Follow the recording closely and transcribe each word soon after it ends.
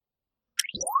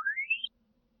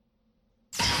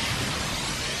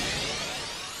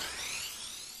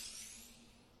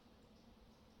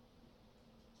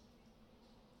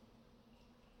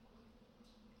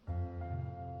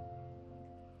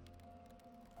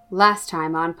Last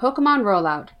time on Pokemon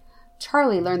Rollout,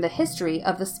 Charlie learned the history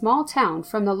of the small town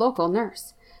from the local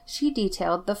nurse. She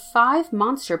detailed the 5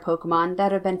 monster Pokemon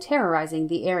that have been terrorizing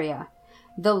the area.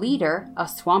 The leader, a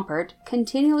Swampert,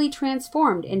 continually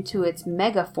transformed into its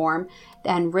mega form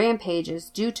and rampages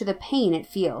due to the pain it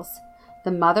feels.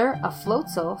 The mother, a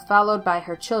Floatzel, followed by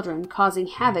her children, causing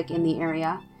havoc in the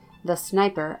area. The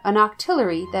Sniper, an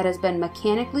Octillery that has been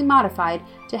mechanically modified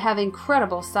to have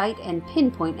incredible sight and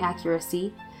pinpoint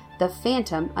accuracy. The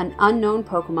Phantom, an unknown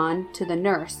Pokemon to the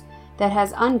nurse that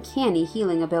has uncanny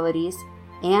healing abilities.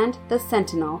 And the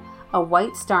Sentinel, a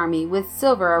white Starmie with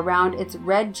silver around its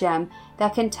red gem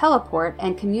that can teleport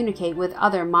and communicate with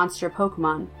other monster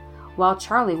Pokemon. While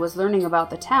Charlie was learning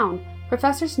about the town,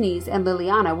 Professor Sneeze and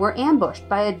Liliana were ambushed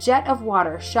by a jet of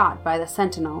water shot by the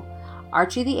Sentinel.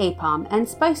 Archie the Aipom and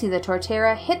Spicy the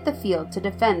Torterra hit the field to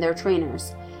defend their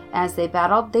trainers. As they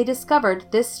battled, they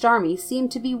discovered this Starmie seemed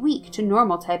to be weak to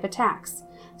normal-type attacks.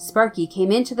 Sparky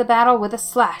came into the battle with a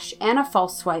slash and a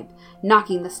false swipe,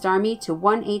 knocking the Starmie to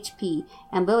 1 HP,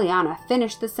 and Liliana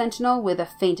finished the Sentinel with a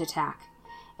feint attack.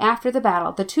 After the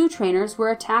battle, the 2 trainers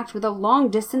were attacked with a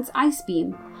long-distance ice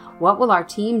beam. What will our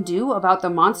team do about the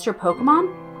monster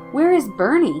Pokemon? Where is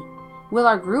Bernie? Will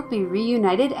our group be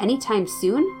reunited anytime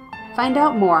soon? Find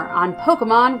out more on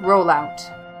Pokemon Rollout.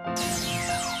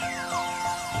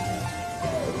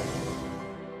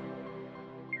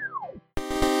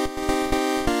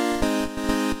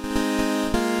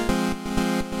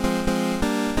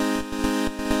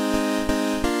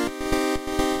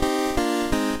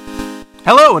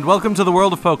 Hello and welcome to the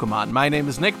world of Pokemon. My name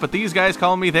is Nick, but these guys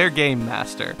call me their Game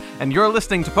Master. And you're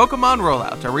listening to Pokemon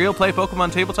Rollout, a real play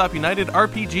Pokemon Tabletop United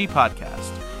RPG podcast.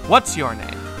 What's your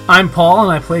name? I'm Paul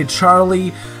and I play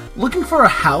Charlie. Looking for a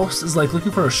house is like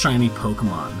looking for a shiny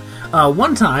Pokemon.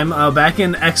 One time, back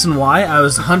in X and Y, I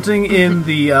was hunting in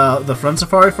the front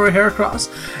safari for a Heracross,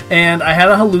 and I had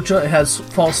a Hawlucha. It had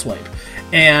False Swipe,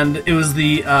 and it was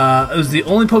the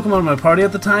only Pokemon in my party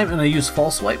at the time, and I used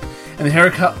False Swipe, and the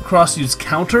Heracross used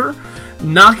Counter,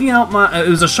 knocking out my. It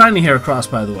was a shiny Heracross,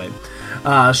 by the way.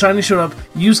 Shiny showed up,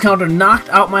 used Counter, knocked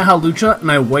out my Hawlucha,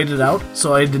 and I waited out,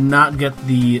 so I did not get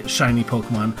the shiny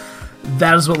Pokemon.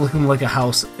 That is what looking like a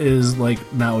house is like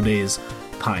nowadays.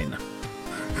 Pine.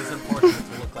 It's important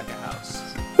to look like a house.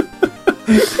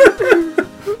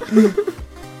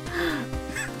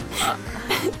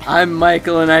 I'm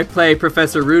Michael and I play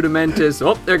Professor Rudimentus.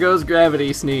 Oh, there goes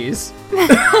Gravity Sneeze.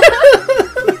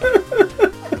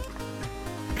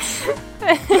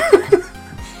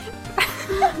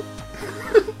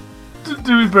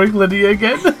 Do we break Lydia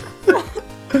again?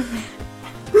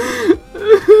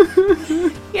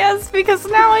 Yes, because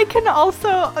now I can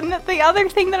also... The other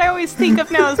thing that I always think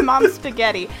of now is Mom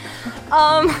Spaghetti.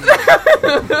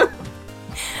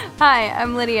 Hi,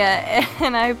 I'm Lydia,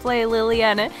 and I play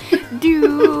Liliana.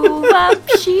 Do-wop-she-do.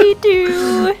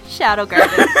 Shadow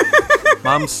Garden.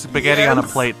 Mom's spaghetti on a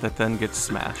plate that then gets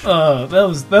smashed. That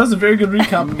was a very good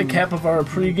recap of our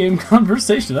pre-game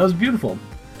conversation. That was beautiful.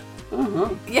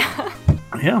 Uh-huh. Yeah.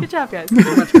 Yeah. Good job, guys.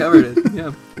 Pretty much covered it.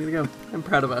 Yeah, here we go. I'm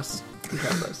proud of us.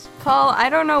 Paul, I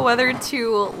don't know whether to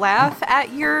laugh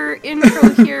at your intro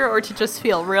here or to just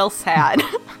feel real sad.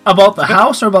 About the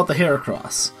house or about the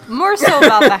Heracross? More so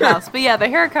about the house, but yeah, the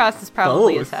Heracross is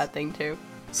probably Both. a sad thing too.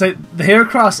 So the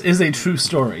Heracross is a true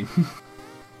story.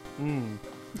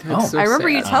 That's so I remember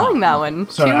you sad. telling that one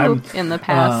too in the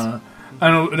past. I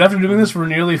know, after doing this for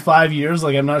nearly 5 years,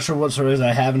 like, I'm not sure what stories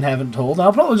I have and haven't told.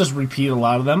 I'll probably just repeat a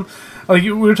lot of them. Like,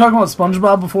 we were talking about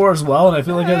SpongeBob before as well, and I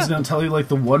feel like I was going to tell you, like,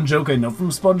 the one joke I know from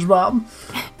SpongeBob.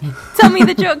 Tell me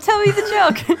the joke,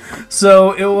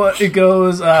 So, it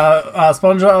goes,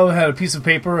 SpongeBob had a piece of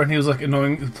paper, and he was, like,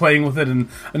 playing with it and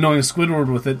annoying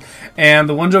Squidward with it. And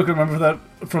the one joke I remember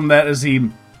from that is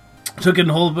he took it and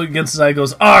held it against his eye and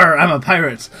goes, "Arr, I'm a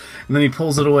pirate." And then he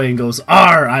pulls it away and goes,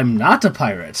 "Arr, I'm not a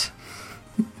pirate."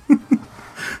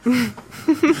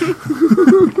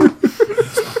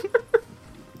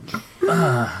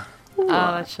 Oh,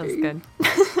 that show's good.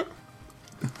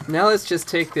 Now let's just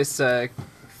take this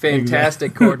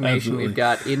fantastic coordination we've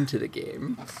got into the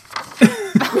game.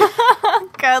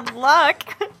 Good luck.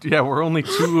 Yeah, we're only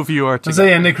 2 of you are together. So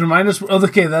yeah, Nick, remind us. Oh,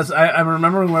 okay, I'm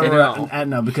remembering where we're at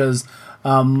now because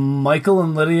Michael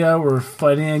and Lydia were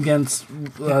fighting against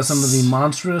some of the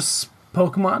monstrous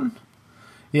Pokemon.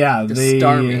 Yeah,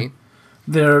 Starmie.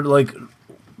 They're like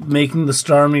making the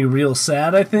Starmie real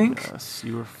sad, I think. Yes,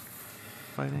 you were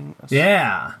fighting.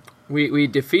 Yeah, we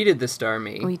defeated the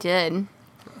Starmie. We did.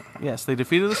 Yes, they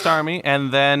defeated the Starmie,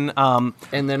 and then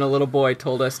a little boy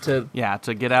told us to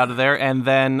get out of there, and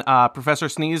then Professor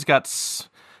Sneeze got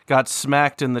got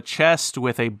smacked in the chest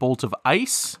with a bolt of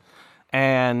ice.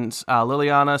 And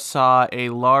Liliana saw a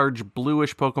large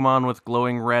bluish Pokemon with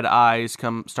glowing red eyes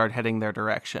start heading their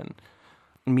direction.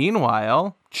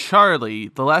 Meanwhile, Charlie,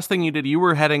 the last thing you did, you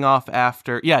were heading off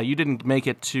after... Yeah, you didn't make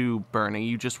it to Bernie.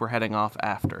 You just were heading off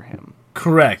after him.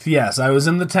 Correct, yes. I was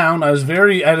in the town. I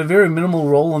had a very minimal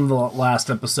role in the last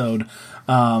episode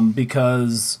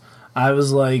because I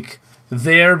was, like,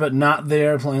 there but not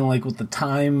there, playing, like, with the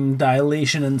time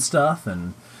dilation and stuff,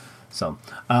 and... So,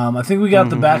 I think we got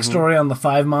the backstory on the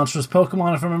 5 monstrous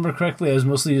Pokemon, if I remember correctly. It was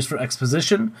mostly used for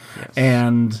exposition. Yes.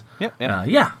 And,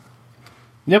 yeah.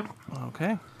 Yep.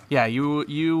 Okay. Yeah,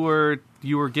 you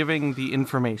were giving the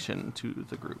information to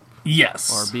the group.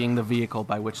 Yes. Or being the vehicle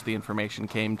by which the information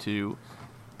came to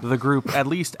the group, at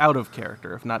least out of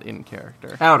character, if not in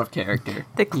character. Out of character.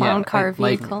 The clown car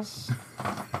vehicle.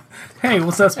 Hey,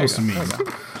 what's that supposed to mean?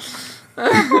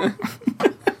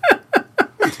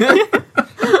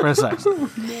 Precisely.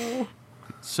 No.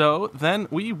 So then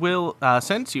we will,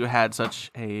 since you had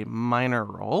such a minor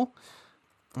role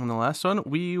in the last one,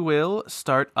 we will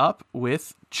start up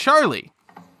with Charlie.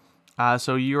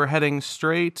 So you are heading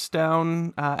straight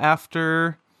down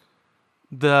after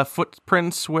the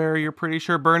footprints where you're pretty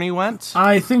sure Bernie went?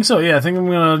 I think so, yeah. I think I'm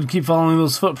going to keep following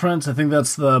those footprints. I think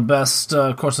that's the best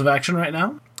course of action right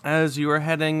now. As you are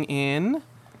heading in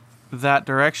that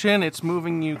direction, it's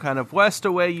moving you kind of west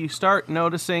away. You start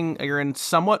noticing you're in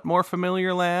somewhat more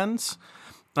familiar lands.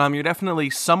 You're definitely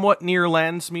somewhat near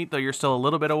Landsmeet, though you're still a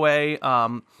little bit away.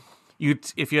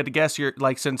 If you had to guess, you're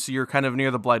like, since you're kind of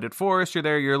near the Blighted Forest,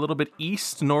 you're a little bit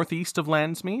northeast of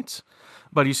Landsmeet,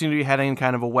 but you seem to be heading in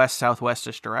kind of a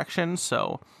west-southwestish direction,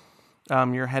 so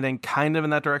you're heading kind of in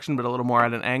that direction, but a little more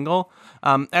at an angle.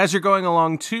 As you're going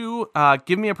along, too,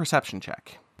 give me a perception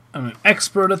check. I'm an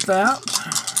expert at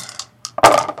that.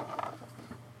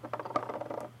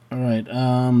 All right,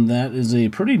 that is a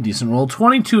pretty decent roll.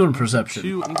 22 in perception.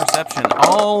 2 in perception.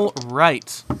 All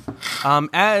right.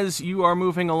 As you are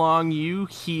moving along, you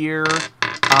hear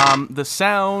the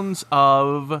sounds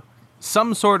of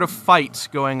some sort of fight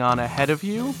going on ahead of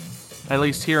you, at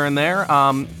least here and there.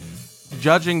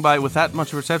 Judging by with that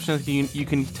much perception, you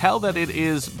can tell that it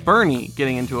is Bernie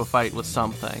getting into a fight with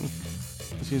something.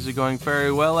 It seems to be going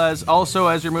very well. As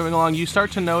you're moving along, you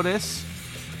start to notice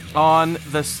on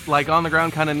the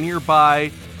ground kind of nearby,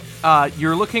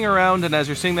 you're looking around, and as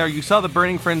you're sitting there, you saw the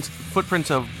burning footprints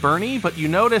of Bernie, but you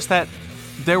noticed that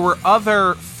there were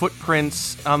other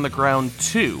footprints on the ground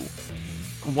too.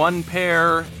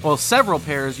 Several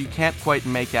pairs you can't quite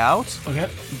make out. Okay.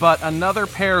 But another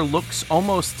pair looks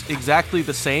almost exactly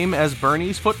the same as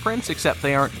Bernie's footprints, except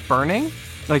they aren't burning.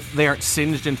 Like, they aren't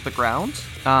singed into the ground.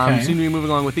 You seem to be moving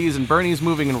along with these, and Bernie's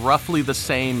moving in roughly the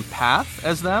same path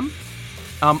as them.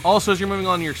 Also, as you're moving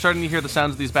on, you're starting to hear the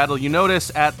sounds of these battles. You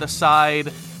notice at the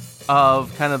side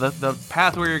of kind of the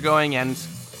path where you're going, and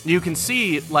you can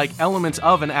see, like, elements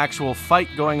of an actual fight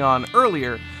going on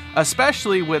earlier,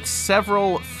 especially with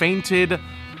several fainted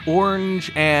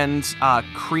orange and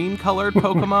cream-colored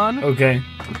Pokemon. Okay.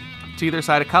 To either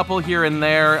side, a couple here and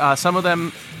there. Some of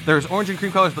them, there's orange and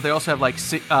cream colors, but they also have, like,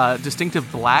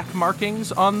 distinctive black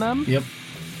markings on them. Yep.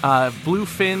 Blue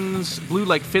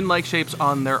like fin-like shapes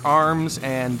on their arms,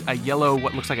 and a yellow,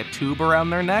 what looks like a tube around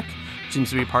their neck.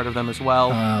 Seems to be part of them as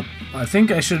well. I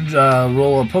think I should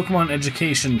roll a Pokemon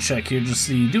education check here to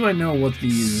see, do I know what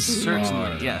these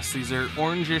Certainly, are? yes. These are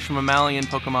orangish mammalian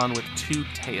Pokemon with 2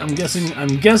 tails.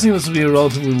 I'm guessing this will be a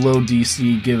relatively low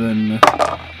DC given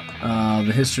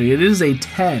the history. It is a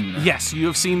 10. Yes, you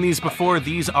have seen these before.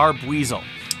 These are Buizel.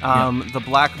 The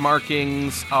black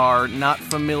markings are not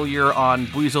familiar on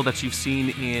Buizel that you've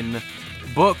seen in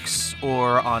books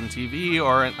or on TV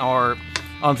or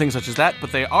on things such as that,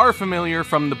 but they are familiar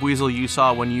from the Buizel you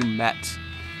saw when you met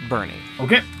Bernie.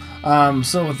 Okay.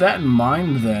 So with that in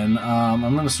mind, then I'm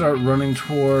going to start running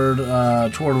toward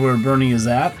where Bernie is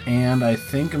at, and I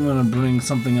think I'm going to bring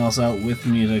something else out with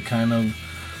me to kind of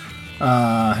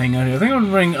hang out here. I think I'm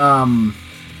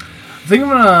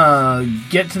going to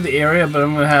get to the area, but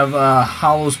I'm going to have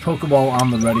Hollow's Pokeball on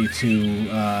the ready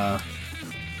to...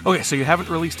 Okay, so you haven't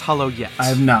released Hollow yet. I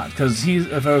have not, because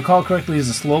if I recall correctly, he's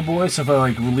a slow boy, so if I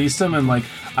released him and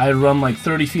I'd run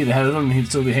 30 feet ahead of him, and he'd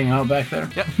still be hanging out back there.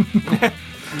 Yep.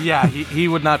 Yeah, he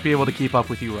would not be able to keep up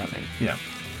with you running. Yeah.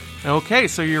 Okay,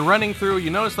 so you're running through,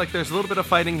 you notice there's a little bit of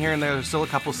fighting here and there, there's still a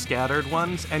couple scattered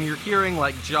ones, and you're hearing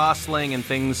jostling and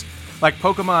things, like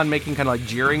Pokemon making kind of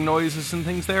jeering noises and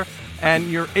things there, and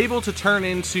you're able to turn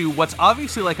into what's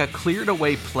obviously a cleared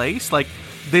away place.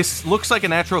 This looks like a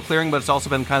natural clearing, but it's also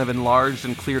been kind of enlarged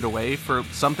and cleared away for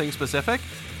something specific.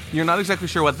 You're not exactly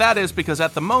sure what that is because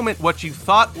at the moment, what you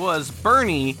thought was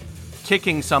Bernie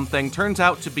kicking something turns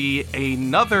out to be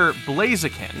another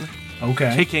Blaziken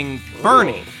Okay. kicking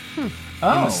Bernie in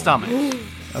Oh. the stomach.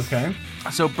 Okay.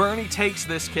 So Bernie takes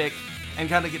this kick and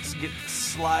kind of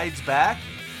slides back,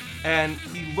 and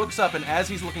he looks up, and as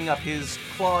he's looking up, his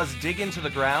claws dig into the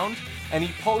ground, and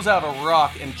he pulls out a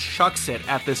rock and chucks it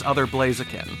at this other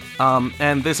Blaziken.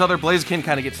 And this other Blaziken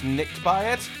kind of gets nicked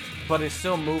by it, but is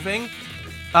still moving.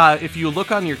 If you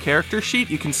look on your character sheet,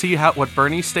 you can see what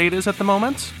Bernie's state is at the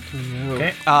moment.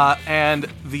 Okay. And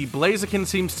the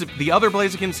other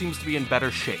Blaziken seems to be in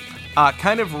better shape.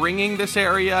 Kind of ringing this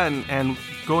area and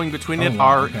going between it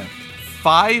are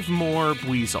 5 more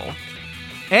Buizel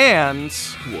and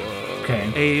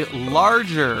a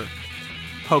larger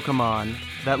Pokemon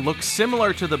that looks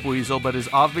similar to the Buizel but is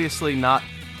obviously not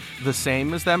the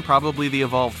same as them, probably the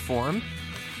evolved form.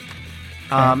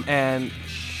 And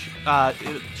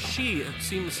she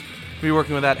seems to be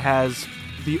working with that, has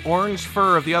the orange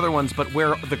fur of the other ones, but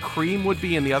where the cream would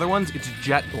be in the other ones, it's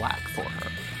jet black for her.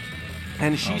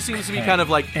 And she seems to be kind of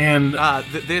like, and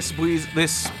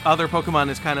this other Pokemon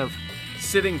is kind of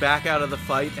sitting back out of the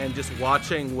fight and just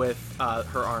watching with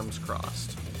her arms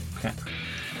crossed. Okay.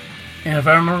 And if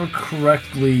I remember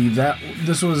correctly,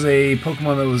 this was a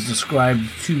Pokemon that was described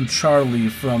to Charlie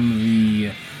from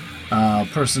the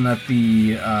person at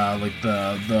the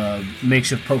the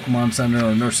makeshift Pokemon Center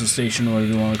or Nurse's Station, or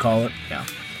whatever you want to call it. Yeah.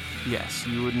 Yes,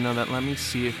 you would know that. Let me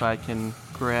see if I can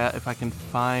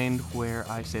find where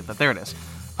I saved that. There it is.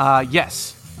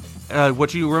 Yes.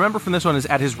 What you remember from this one is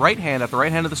at the right hand of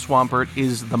the Swampert,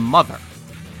 is the mother.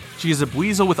 She is a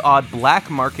Buizel with odd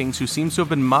black markings who seems to have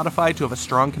been modified to have a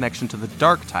strong connection to the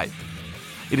dark type.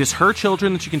 It is her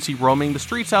children that you can see roaming the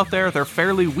streets out there. They're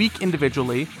fairly weak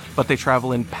individually, but they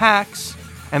travel in packs,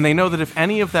 and they know that if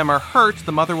any of them are hurt,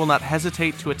 the mother will not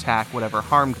hesitate to attack whatever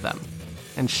harmed them.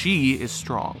 And she is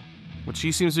strong. But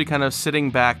she seems to be kind of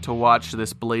sitting back to watch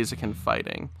this Blaziken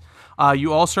fighting.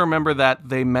 You also remember that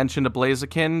they mentioned a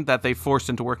Blaziken that they forced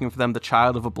into working for them, the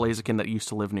child of a Blaziken that used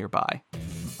to live nearby.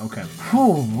 Okay.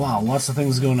 Oh, wow. Lots of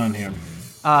things going on here.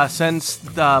 Since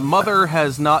the mother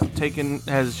has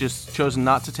just chosen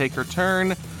not to take her turn,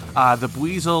 the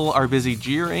Buizel are busy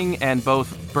jeering, and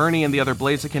both Bernie and the other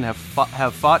Blaziken have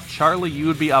fought. Charlie, you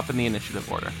would be up in the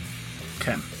initiative order.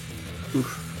 Okay.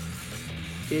 Oof.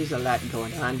 There's a lot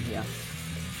going on here.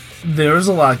 There's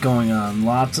a lot going on.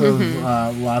 Lots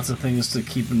of things to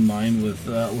keep in mind with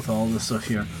all this stuff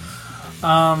here.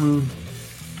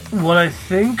 What I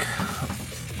think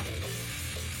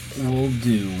we'll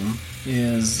do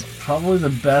is probably the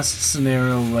best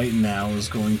scenario right now is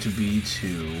going to be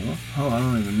I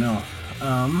don't even know.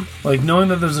 Knowing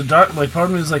that there's a dark, part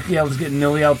of me is like, yeah, let's get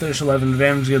Nilly out there. She'll have an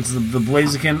advantage against the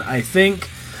Blaziken, I think.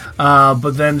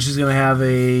 But then she's going to have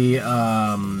a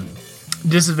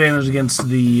disadvantage against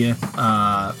the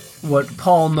what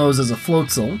Paul knows as a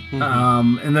Floatzel.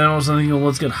 And then I was thinking, well,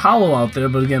 let's get Hollow out there.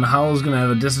 But again, Hollow's going to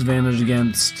have a disadvantage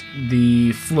against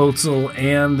the Floatzel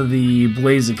and the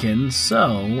Blaziken.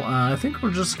 So I think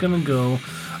we're just going to go.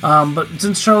 But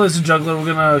since Charlie's a juggler, we're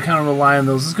going to kind of rely on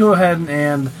those. Let's go ahead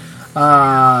and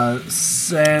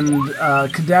send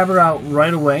Kadabra out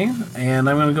right away. And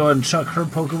I'm going to go ahead and chuck her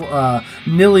Pokeball,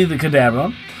 Nilly the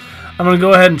Kadabra. I'm going to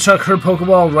go ahead and chuck her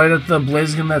Pokeball right at the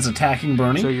Blaziken that's attacking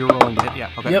Bernie. So you're rolling to hit,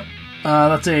 yeah. Okay. Yep.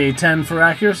 That's a 10 for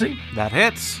accuracy. That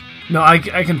hits. No, I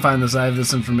can find this. I have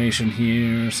this information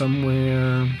here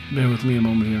somewhere. Bear with me a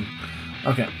moment here.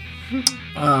 Okay.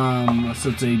 So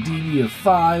it's a DB of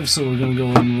 5, so we're going to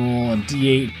go and roll a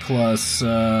D8 plus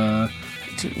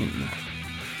 18.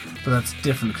 But that's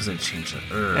different because I changed it.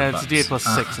 And it's a D8 plus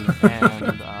 6, and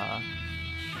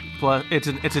plus, it's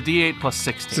a D8 plus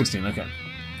 16. 16, okay.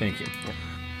 Thank you.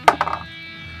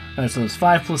 Alright, so it's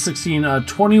 5 plus 16,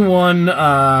 21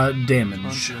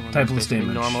 damage. Typeless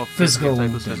damage. Normal physical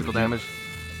damage.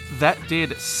 That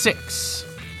did 6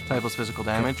 typeless physical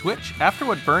damage, which, after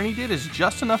what Bernie did, is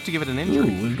just enough to give it an injury.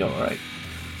 Ooh, we go, alright.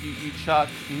 You chuck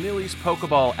Nilly's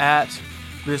Pokeball at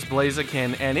this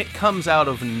Blaziken, and it comes out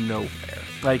of nowhere.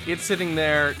 It's sitting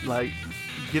there,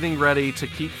 getting ready to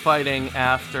keep fighting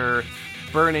after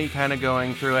Bernie kind of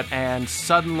going through it, and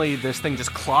suddenly this thing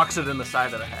just clocks it in the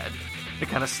side of the head. It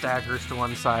kind of staggers to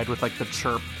one side with the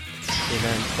chirp, and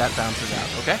then that bounces out.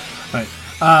 Okay. Right.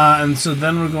 And so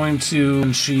then we're going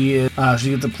to. She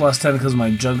gets a plus 10 because of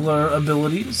my juggler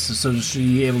abilities. So is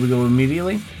she able to go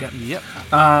immediately? Okay. Yep.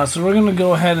 So we're gonna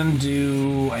go ahead and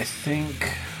do. I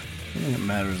think it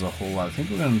matters a whole lot. I think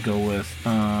we're gonna go with.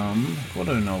 What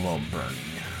do I know about Bernie?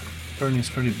 Bernie's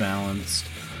pretty balanced.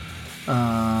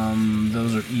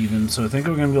 Those are even. So I think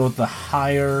we're going to go with the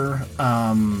higher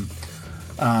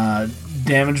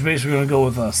damage base. We're going to go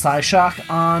with a Psyshock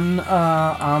on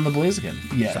the Blaziken.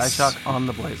 Yes. Psyshock on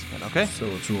the Blaziken, okay? So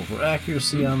let's roll for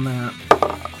accuracy on that.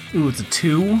 Ooh, it's a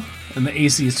 2. And the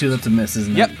AC is 2. That's a miss,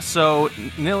 isn't it? Yep, so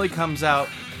Nilly comes out,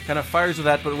 kind of fires with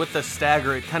that, but with the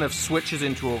stagger, it kind of switches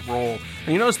into a roll.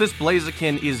 And you notice this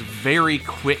Blaziken is very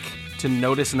quick to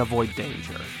notice and avoid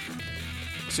danger.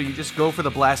 So you just go for the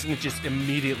blast, and it just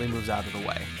immediately moves out of the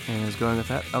way. And is going with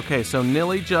that. Okay, so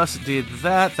Nilly just did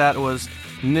that. That was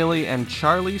Nilly and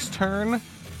Charlie's turn.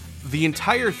 The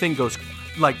entire thing goes,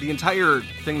 the entire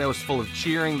thing that was full of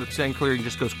cheering, the sound clearing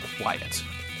just goes quiet.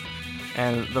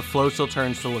 And the Floatzel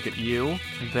turns to look at you,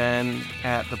 then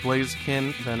at the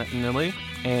Blaziken, then at Nilly.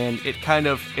 And it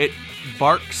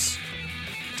barks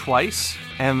twice,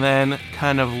 and then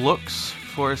kind of looks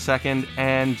for a second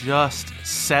and just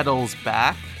settles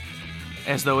back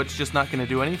as though it's just not going to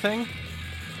do anything.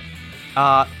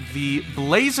 The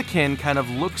Blaziken kind of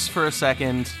looks for a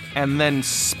second and then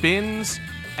spins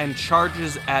and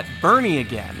charges at Bernie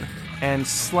again and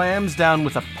slams down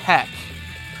with a peck.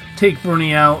 Take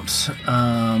Bernie out.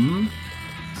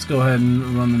 Let's go ahead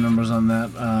and run the numbers on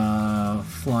that.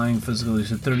 Flying physical, you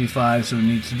said 35, so we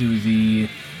need to do the...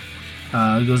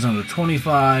 it goes down to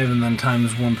 25, and then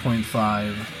times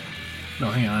 1.5.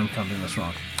 No, hang on, I'm counting this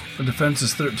wrong. The defense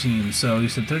is 13, so you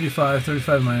said 35.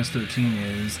 35 minus 13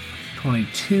 is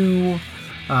 22.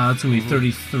 It's going to be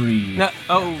 33.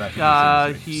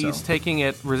 He's taking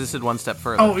it resisted one step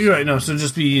further. Oh, you're right. No, so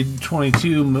just be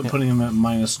 22, putting him at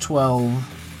minus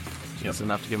 12. That's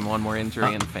enough to give him one more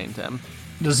injury and faint him.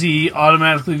 Does he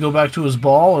automatically go back to his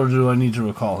ball, or do I need to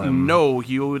recall him? No,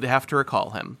 you would have to recall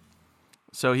him.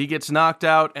 So he gets knocked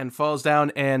out and falls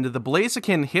down, and the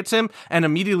Blaziken hits him and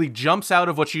immediately jumps out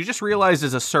of what you just realized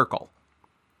is a circle.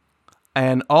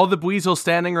 And all the Buizel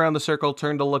standing around the circle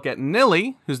turn to look at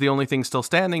Nilly, who's the only thing still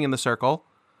standing in the circle.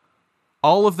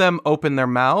 All of them open their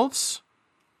mouths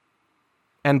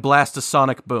and blast a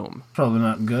sonic boom. Probably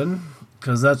not good,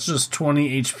 because that's just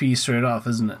 20 HP straight off,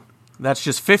 isn't it? That's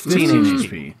just 15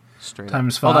 HP. Straight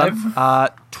times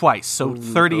 5? Twice, so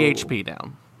 30 HP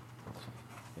down.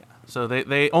 Yeah. So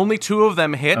they only 2 of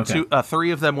them hit. Okay.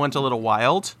 3 of them went a little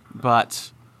wild,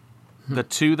 but the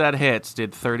 2 that hits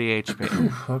did 30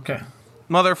 HP. Okay.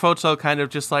 Mother Floatzel kind of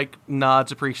just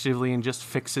nods appreciatively and just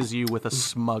fixes you with a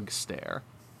smug stare.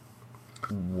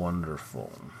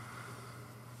 Wonderful.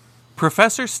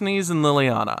 Professor Sneeze and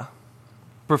Liliana.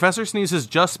 Professor Sneeze has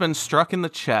just been struck in the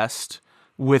chest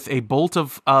with a bolt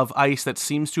of ice that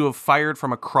seems to have fired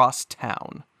from across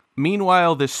town.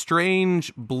 Meanwhile, this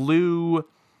strange blue,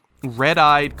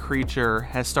 red-eyed creature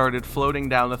has started floating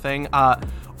down the thing.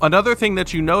 Another thing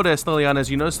that you notice, Liliana, is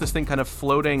you notice this thing kind of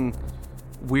floating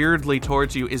weirdly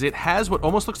towards you, is it has what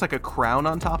almost looks like a crown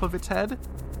on top of its head.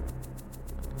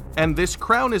 And this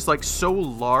crown is so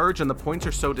large and the points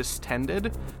are so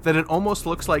distended that it almost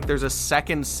looks like there's a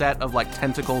second set of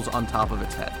tentacles on top of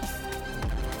its head.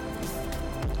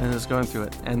 And it's going through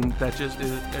it. And that just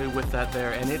is with that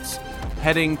there. And it's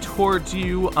heading towards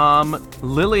you.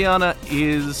 Liliana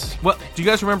is... Well, do you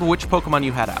guys remember which Pokemon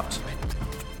you had out?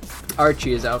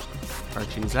 Archie is out.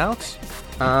 Archie is out.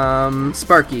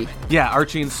 Sparky. Yeah,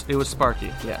 Archie, it was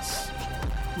Sparky, yes.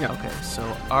 Yeah. Okay, so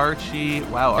Archie...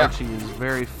 Wow, yeah. Archie is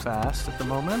very fast at the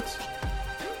moment.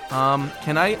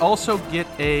 Can I also get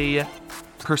a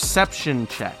perception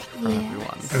check from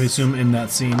everyone? I assume in that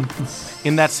scene.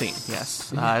 In that scene,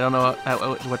 yes. I don't know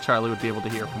what Charlie would be able to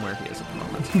hear from where he is at the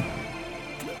moment.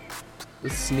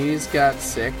 The Sneeze got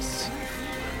 6.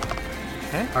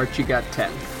 Okay. Archie got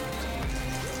 10.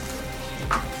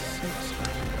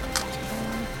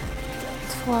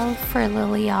 12 for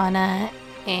Liliana,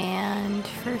 and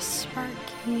for Sparky,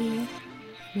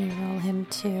 let me roll him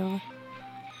too.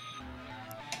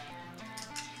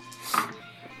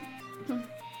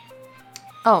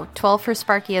 Oh, 12 for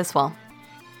Sparky as well.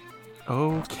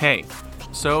 Okay.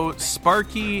 So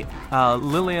Sparky,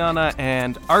 Liliana,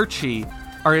 and Archie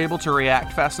are able to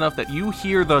react fast enough that you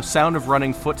hear the sound of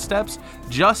running footsteps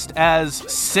just as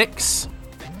 6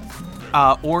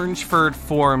 orange-furred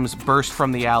forms burst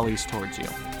from the alleys towards you.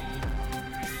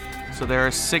 So there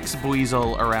are 6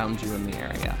 Buizel around you in the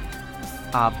area.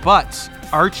 But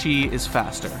Archie is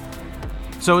faster.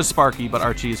 So is Sparky, but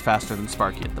Archie is faster than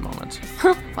Sparky at the moment.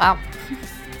 Wow.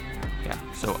 Yeah,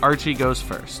 so Archie goes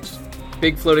first.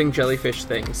 Big floating jellyfish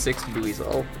thing, 6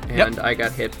 Buizel, and I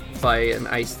got hit by an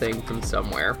ice thing from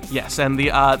somewhere. Yes, and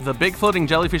the big floating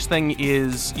jellyfish thing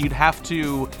is you'd have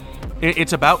to...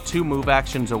 It's about 2 move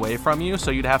actions away from you,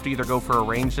 so you'd have to either go for a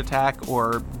ranged attack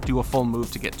or do a full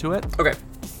move to get to it. Okay.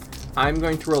 I'm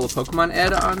going to roll a Pokemon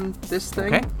Ed on this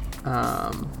thing. Okay.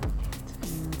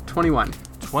 21.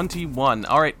 21.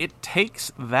 All right, it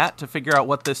takes that to figure out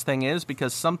what this thing is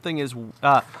because something is,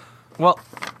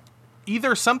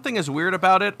 either something is weird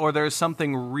about it or there's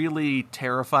something really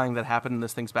terrifying that happened in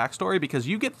this thing's backstory because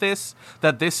you get this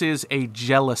is a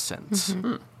Jellicent.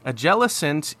 Mm-hmm. A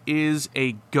Jellicent is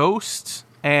a ghost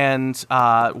and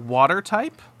water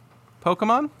type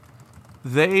Pokemon.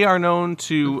 They are known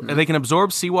to, they can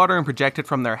absorb seawater and project it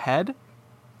from their head,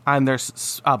 and their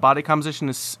body composition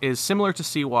is similar to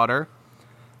seawater.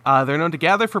 They're known to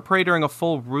gather for prey during a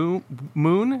full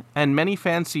moon, and many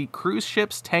fancy cruise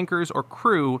ships, tankers, or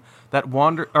crew that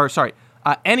wander...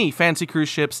 any fancy cruise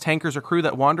ships, tankers, or crew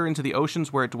that wander into the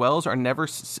oceans where it dwells are never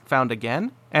found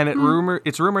again. And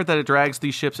it's rumored that it drags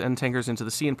these ships and tankers into the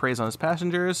sea and preys on its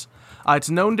passengers. It's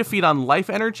known to feed on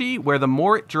life energy, where the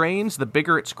more it drains, the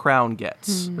bigger its crown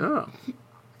gets. Oh.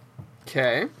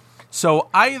 Okay. So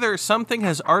either something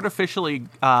has artificially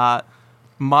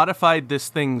modified this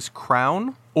thing's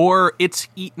crown, or it's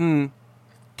eaten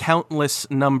countless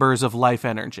numbers of life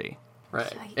energy.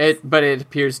 Right. But it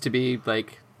appears to be,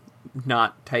 like,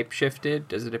 not type shifted.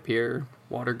 Does it appear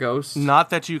water ghost? Not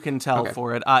that you can tell Okay.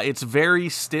 for it. It's very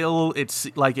still. It's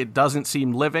like it doesn't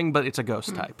seem living, but it's a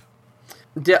ghost type.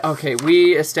 Okay,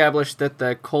 we established that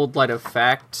the cold light of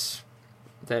fact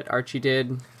that Archie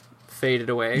did faded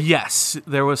away. Yes,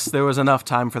 there was enough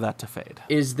time for that to fade.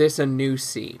 Is this a new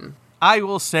scene? I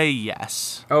will say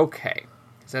yes. Okay.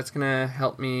 So that's going to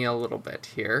help me a little bit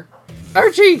here.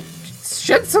 Archie,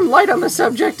 shed some light on the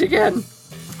subject again.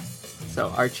 So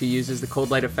Archie uses the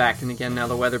cold light of fact, and again, now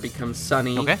the weather becomes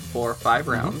sunny for 5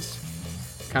 rounds.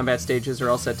 Combat stages are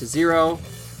all set to 0.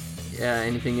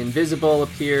 Anything invisible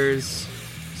appears.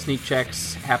 Sneak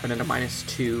checks happen at a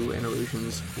 -2, and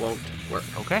illusions won't work.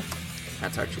 Okay,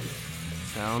 That's Archie.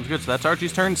 sounds good. So that's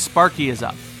Archie's turn. Sparky is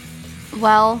up.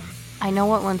 Well, I know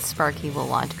what one Sparky will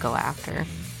want to go after.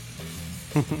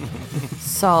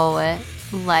 So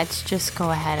let's just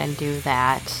go ahead and do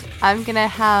that. I'm going to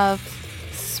have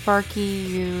Sparky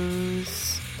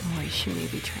use... Oh, I should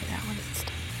maybe try that one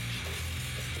instead.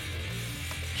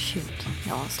 Shoot.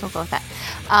 No, I'll still go with that.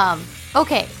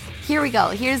 Okay, here we go.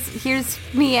 Here's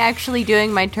me actually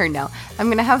doing my turn now. I'm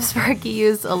going to have Sparky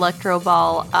use Electro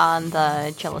Ball on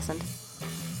the Jellicent.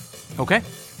 Okay,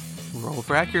 roll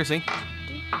for accuracy.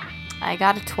 I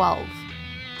got a 12.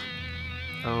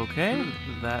 Okay,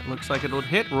 that looks like it would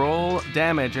hit. Roll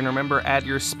damage, and remember, add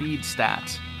your speed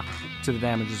stat to the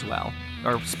damage as well.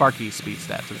 Or Sparky's speed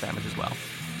stat to the damage as well.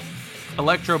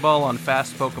 Electro Ball on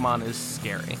fast Pokemon is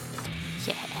scary.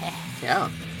 Yeah. Yeah.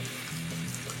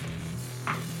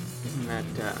 And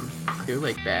that Clear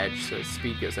Lake badge, so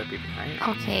speed goes up even higher.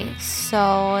 Okay,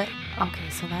 so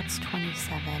that's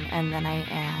 27, and then I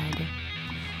add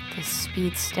the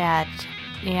speed stat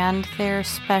and their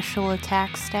special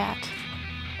attack stat.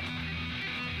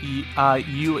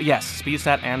 Yes, speed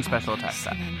stat and special attack So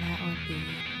stat. then that would be...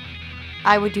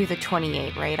 I would do the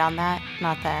 28, right, on that?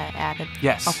 Not the added...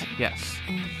 Yes, Okay. yes.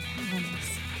 And that one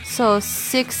is- So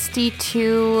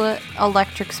 62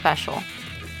 electric special.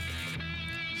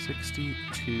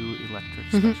 62 electric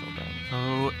special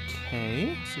damage.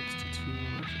 Okay, 62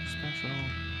 electric special.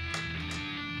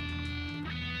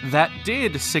 That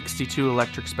did 62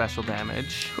 electric special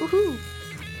damage Woohoo!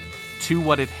 to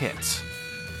what it hit.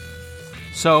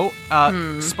 So,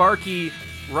 Sparky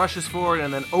rushes forward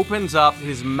and then opens up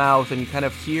his mouth, and you kind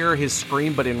of hear his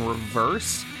scream, but in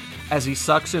reverse, as he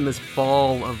sucks in this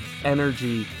ball of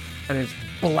energy, and it's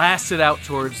blasted out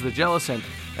towards the Jellicent.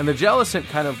 And the Jellicent,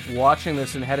 kind of watching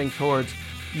this and heading towards,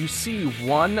 you see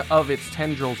one of its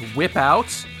tendrils whip out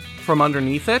from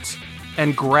underneath it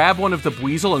and grab one of the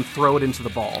Buizel and throw it into the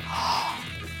ball.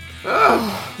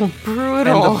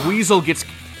 Brutal. And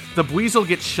the Buizel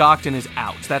gets shocked and is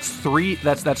out. That's three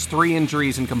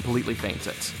injuries and completely faints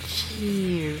it.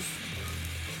 Jeez.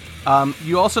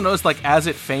 You also notice, like, as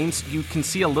it faints, you can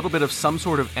see a little bit of some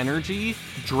sort of energy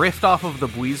drift off of the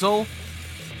Buizel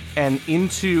and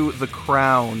into the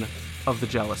crown of the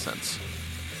Jellicent.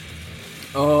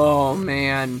 Oh,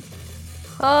 man.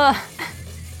 Ugh.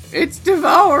 It's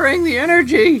devouring the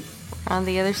energy! On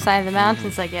the other side of the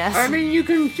mountains, I guess. I mean, you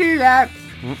can see that.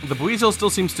 The Buizel still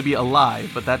seems to be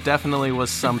alive, but that definitely was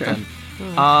something.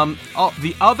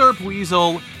 The other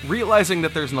Buizel, realizing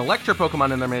that there's an Electro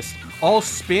Pokemon in their midst, all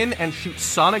spin and shoot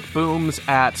sonic booms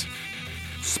at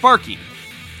Sparky.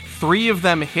 3 of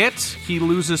them hit. He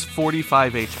loses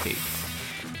 45 HP.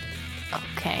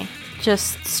 Okay.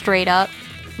 Just straight up,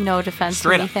 no defense or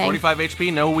Straight up, anything. 45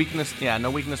 HP, no weakness. Yeah,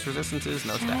 no weakness resistances,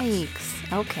 no stats.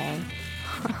 Yikes. Okay.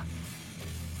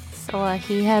 So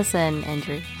he has an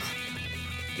injury.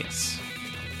 Yes.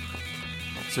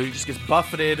 So he just gets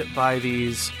buffeted by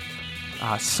these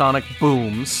sonic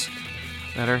booms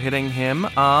that are hitting him.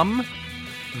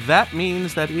 That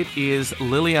means that it is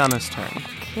Liliana's turn.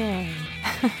 Okay.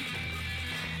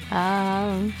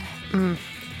 I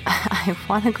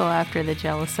want to go after the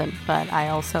Jellicent, but I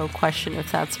also question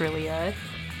if that's really a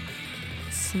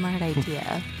smart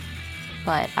idea.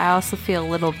 But I also feel a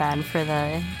little bad for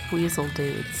the weasel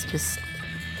dudes, just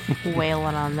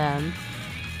wailing on them.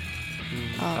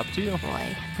 Up to you.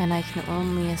 Boy, and I can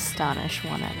only astonish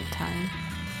one at a time.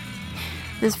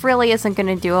 This really isn't going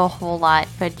to do a whole lot,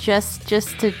 but just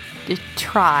to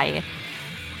try,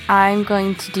 I'm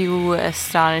going to do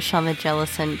Astonish on the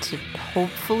Jellicent to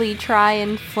hopefully try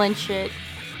and flinch it.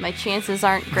 My chances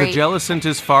aren't great. The Jellicent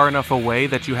is far enough away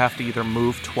that you have to either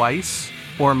move twice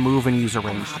or move and use a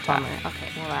ranged attack. Okay,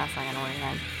 well that's not going to work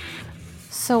then.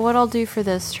 So what I'll do for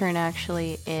this turn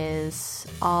actually is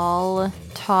I'll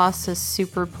toss a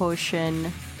super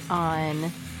potion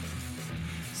on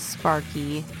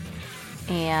Sparky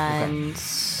and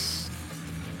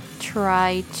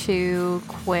try to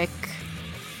quick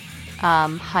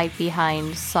hide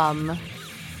behind some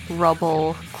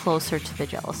rubble closer to the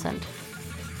Jellicent.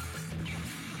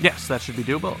 Yes, that should be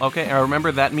doable. Okay, and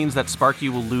remember that means that Sparky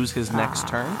will lose his next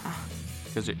turn.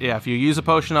 Because, if you use a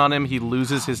potion on him, he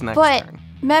loses his next turn. But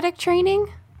medic training?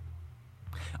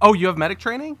 Oh, you have medic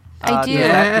training? I do. Does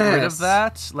that get rid of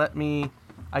that? Let me...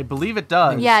 I believe it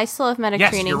does. Yeah, I still have medic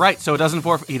training. Yes, you're right. So he doesn't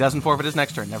forfeit his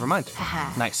next turn. Never mind.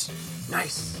 Nice.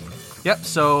 Yep,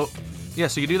 so you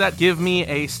do that. Give me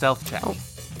a stealth check. Oh,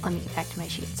 let me get back to my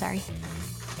sheet. Sorry.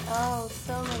 Oh,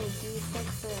 so many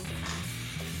D6s.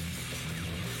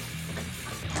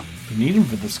 You need him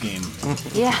for this game.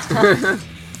 Yeah.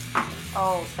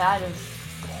 Oh, that is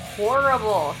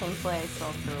horrible. Thankfully, I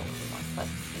still threw it, but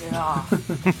yeah.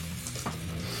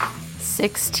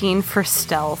 16 for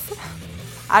stealth.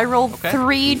 I rolled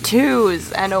 3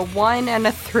 2s and a 1 and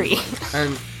a 3.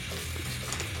 And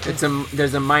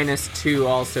there's a -2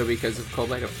 also because of Cold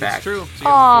Light Effect. That's true. So you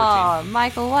have 14.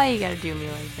 Michael, why you gotta do me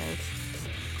like this?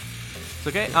 It's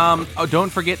okay.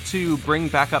 Don't forget to bring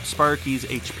back up Sparky's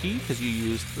HP because you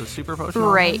used the super potion.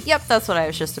 Right. Yep, that's what I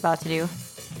was just about to do.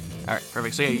 All right,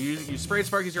 perfect. So you sprayed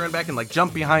Sparky as you run back and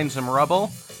jump behind some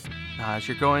rubble. As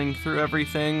you're going through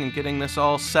everything and getting this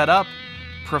all set up,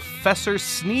 Professor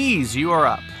Sneeze, you are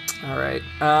up. All right.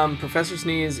 Professor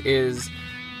Sneeze is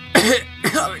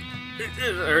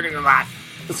hurting a lot.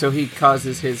 So he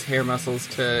causes his hair muscles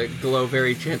to glow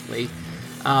very gently,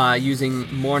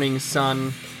 using Morning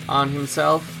Sun on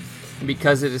himself. And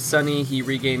because it is sunny, he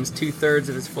regains 2/3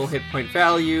 of his full hit point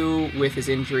value. With his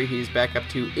injury, he's back up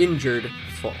to injured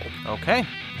full. Okay,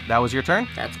 that was your turn?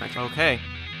 That's my turn. Okay.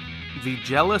 The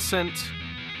Jellicent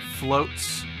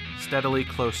floats steadily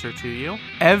closer to you.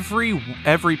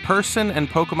 Every person and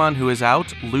Pokemon who is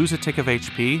out lose a tick of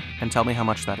HP, and tell me how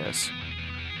much that is.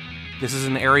 This is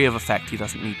an area of effect. He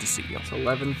doesn't need to see you. It's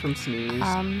 11 from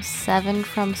Sneeze. 7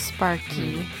 from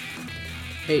Sparky.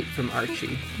 8 from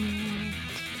Archie.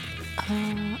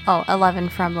 11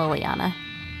 from Liliana.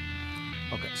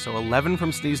 Okay, so 11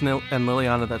 from Sneeze and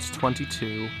Liliana, that's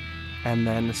 22. And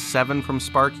then 7 from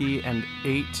Sparky and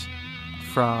 8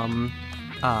 from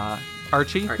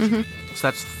Archie. Mm-hmm. So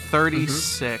that's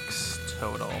 36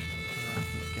 total.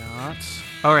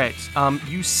 All right,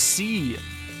 you see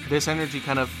this energy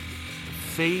kind of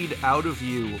fade out of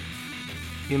you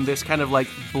in this kind of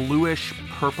bluish,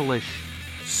 purplish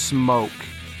smoke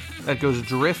that goes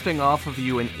drifting off of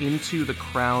you and into the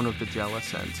crown of the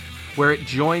Jellicent, where it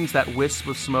joins that wisp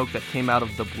of smoke that came out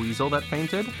of the Weasel that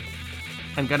fainted,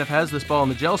 and kind of has this ball,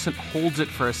 and the Jellicent holds it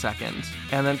for a second,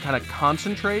 and then kind of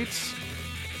concentrates,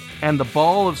 and the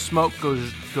ball of smoke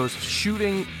goes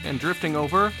shooting and drifting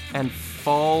over, and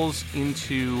falls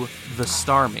into the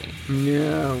Starmie.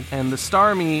 No. And the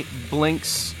Starmie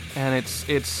blinks, and its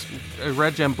a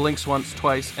red gem blinks once,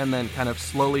 twice, and then kind of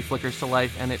slowly flickers to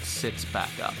life, and it sits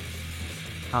back up.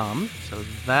 So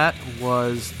that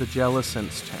was the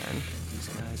Jellicent's turn. These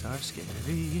guys are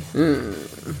scary.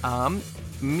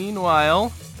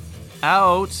 Meanwhile,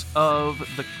 out of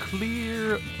the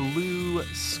clear blue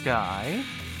sky...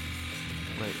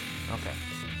 Wait, okay.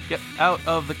 Yep, out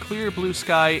of the clear blue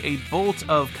sky, a bolt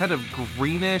of kind of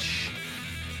greenish...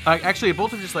 actually, a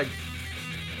bolt of just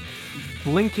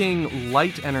blinking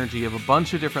light energy of a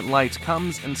bunch of different lights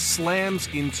comes and slams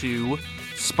into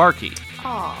Sparky.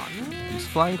 Aw, no. He's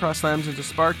flying across, slams into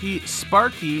Sparky.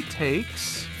 Sparky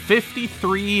takes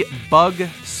 53 bug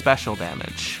special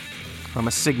damage from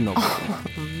a signal beam. Oh,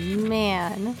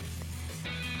 man.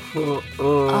 Oh.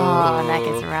 Oh, and that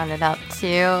gets rounded up,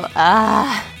 too.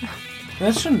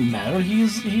 That shouldn't matter.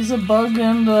 He's a bug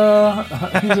and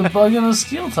he's a bug and a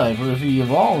steel type, or if he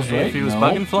evolves, right? If he was No.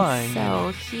 bug and flying.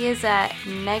 So he is at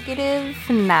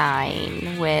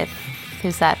 -9 with,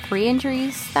 is that 3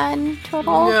 injuries then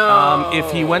total? No.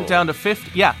 If he went down to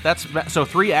 50, yeah, that's so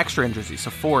 3 extra injuries,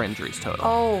 so 4 injuries total.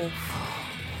 Oh.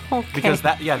 Okay. Because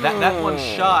that one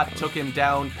shot took him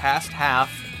down past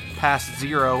half, past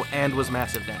 0, and was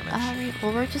massive damage. Alright,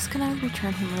 well, we're just gonna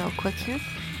return him real quick here.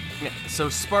 Yeah, so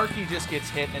Sparky just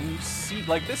gets hit, and you see,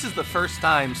 like, this is the first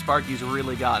time Sparky's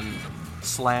really gotten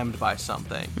slammed by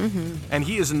something. Mm-hmm. And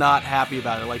he is not happy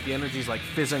about it. Like, the energy's, like,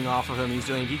 fizzing off of him. He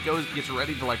gets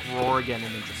ready to, like, roar again,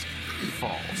 and then just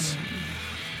falls.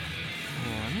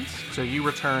 And so you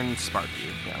return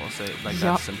Sparky. Yeah, we'll say, like,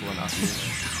 that's simple enough.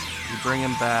 You bring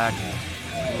him back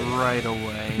right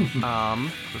away.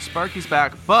 So Sparky's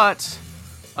back, but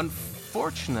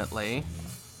unfortunately,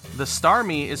 the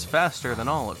Starmie is faster than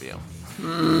all of you.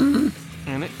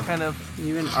 And it kind of...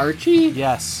 Even Archie?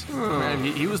 Yes.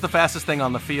 He was the fastest thing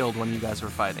on the field when you guys were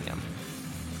fighting him.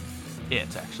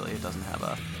 Actually. It doesn't have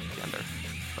a gender.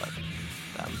 But,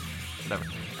 whatever.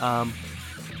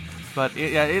 But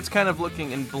it's kind of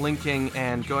looking and blinking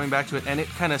and going back to it, and it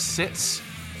kind of sits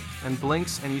and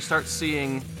blinks, and you start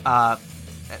seeing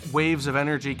waves of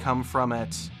energy come from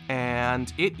it,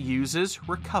 and it uses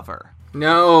Recover.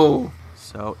 No.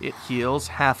 So it heals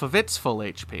half of its full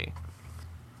HP.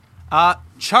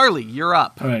 Charlie, you're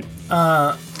up. All right.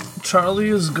 Charlie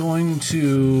is going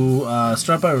to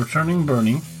start by returning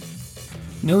Bernie.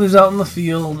 Nilly's out in the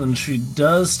field, and she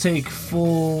does take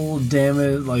full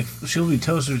damage. Like, Shieldly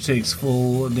Toaster takes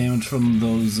full damage from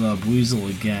those Buizel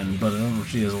again, but I don't know if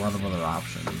she has a lot of other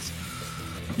options.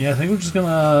 Yeah, I think we're just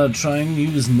gonna try and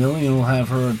use Nilly, and we'll have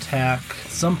her attack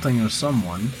something or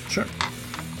someone. Sure.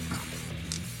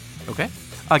 Okay.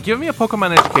 Give me a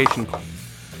Pokemon education.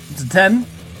 It's a 10.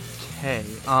 Okay.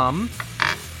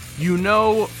 You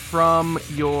know from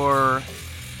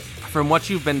what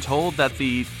you've been told that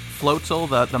the Floatzel,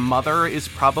 the mother, is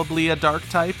probably a dark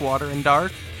type, water and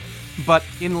dark. But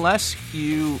unless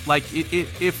you, like,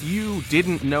 if you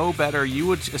didn't know better, you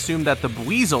would assume that the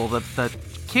Buizel, the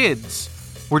kids,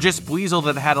 were just Buizel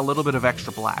that had a little bit of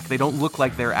extra black. They don't look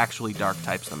like they're actually dark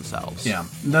types themselves. Yeah,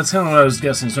 that's kind of what I was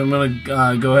guessing. So I'm going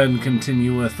to go ahead and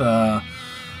continue with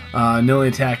Nilly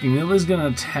attacking. Nilly's going to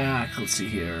attack, let's see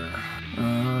here.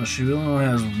 She really only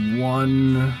has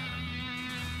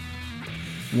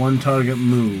one target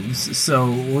moves.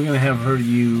 So we're going to have her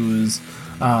use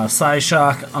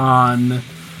Psyshock on,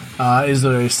 is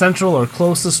there a central or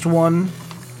closest one?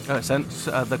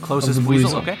 The closest The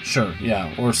Buizel, okay. Sure,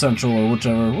 yeah, or central, or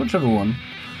whichever one.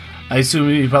 I assume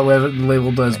you probably have it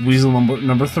labeled as Weasel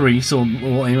number 3, so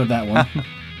we'll aim at that one.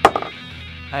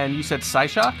 And you said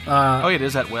Psyshock? It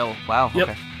is at will. Wow, Yep.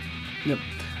 okay. Yep.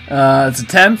 It's a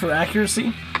 10 for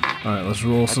accuracy. Alright, let's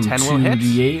roll some 10 will hit.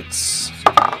 2d8s.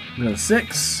 We got a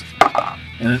 6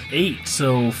 and an 8,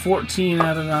 so 14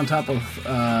 added on top of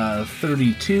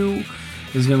 32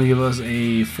 is going to give us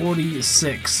a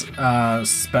 46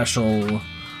 special.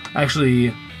 Actually,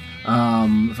 if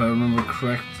I remember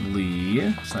correctly,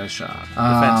 Psyshock.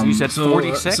 Defense. You said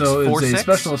 46? So it's 4-6? a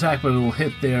special attack, but it will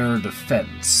hit their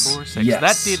defense. 4-6. Yes.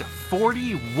 That did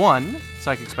 41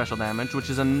 psychic special damage, which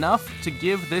is enough to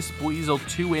give this Buizel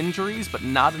 2 injuries, but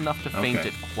not enough to faint Okay.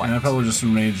 it quite. And I probably just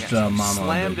enraged so Mama.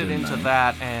 slammed it into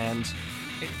that, and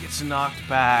it gets knocked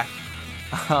back,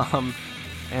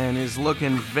 and is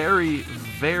looking very,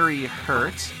 very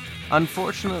hurt.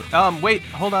 Unfortunately, wait,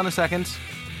 hold on a second.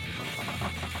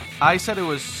 I said it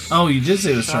was. Oh, you did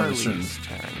say it was Charlie's Charlie's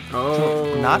turn. turn.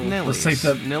 Oh. Not Nilly's. Let's take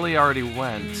that- Nilly already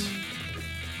went.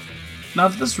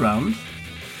 Not this round.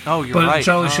 Oh, you're But right.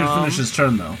 Charlie should finish his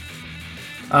turn, though.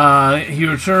 He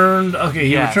returned... Okay,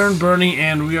 he Yes. returned Bernie,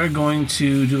 and we are going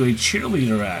to do a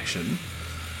cheerleader action.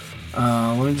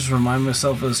 Let me just remind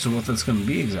myself as to what that's going to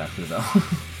be exactly, though.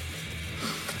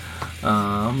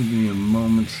 Give me a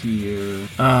moment here.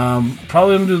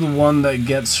 Probably going to do the one that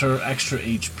gets her extra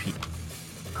HP.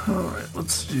 Alright,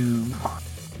 let's do...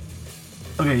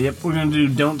 Okay, yep, we're going to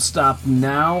do Don't Stop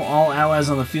Now. All allies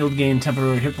on the field gain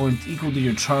temporary hit points equal to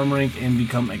your charm rank and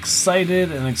become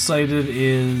excited. And excited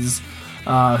is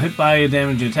hit by a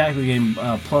damage attack. We gain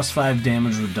plus 5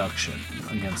 damage reduction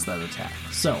against that attack.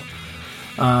 So,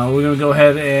 we're going to go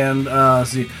ahead and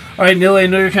see. Alright, Nilly, I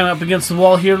know you're kind of up against the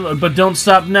wall here, but don't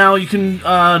stop now. You can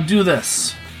do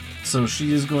this. So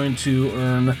she is going to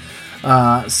earn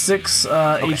 6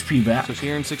 HP back. So she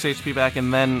earned 6 HP back,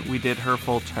 and then we did her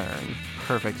full turn.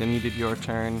 Perfect, and you did your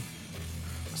turn.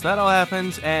 So that all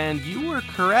happens, and you were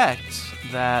correct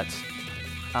that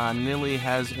Nilly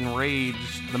has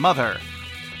enraged the mother.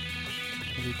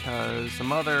 because the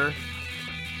mother,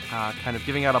 kind of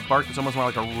giving out a bark that's almost more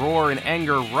like a roar in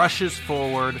anger, rushes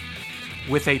forward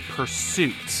with a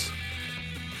pursuit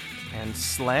and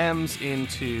slams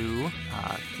into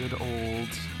good old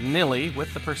Nilly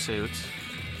with the pursuit.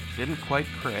 Didn't quite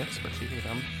crit, but she hit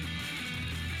him.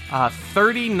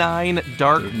 39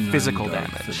 dark 39 physical dark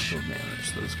damage. Physical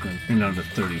damage. So it's going to bring down to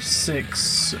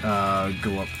 36.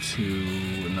 Go up to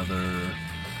another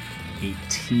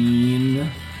 18.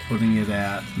 Putting it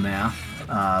at math.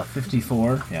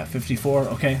 54. Yeah, 54.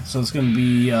 Okay, so it's going to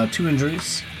be 2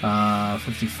 injuries.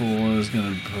 54 is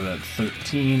going to put it at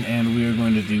 13, and we are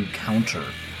going to do counter.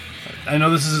 I know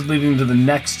this is leading to the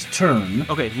next turn.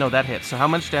 Okay, no, that hits. So how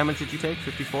much damage did you take?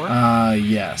 54?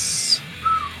 Yes.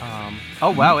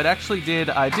 Oh, wow, it actually did...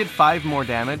 I did 5 more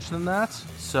damage than that.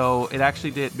 So it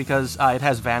actually did... Because it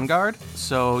has Vanguard.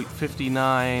 So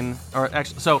 59... Or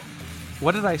actually... So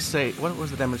what did I say? What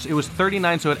was the damage? It was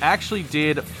 39, so it actually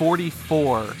did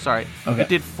 44. Sorry. Okay. It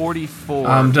did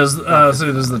 44. Does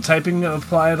the typing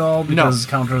apply at all? Because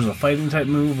counter is a fighting type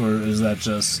move, or is that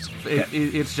just...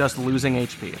 It's just losing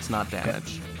HP. It's not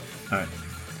damage. All right.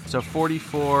 So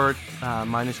 44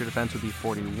 minus your defense would be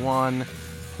 41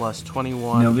 plus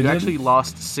 21. Nilly You did? actually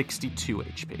lost 62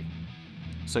 HP.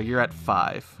 So you're at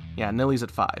 5. Yeah, Nilly's at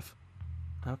 5.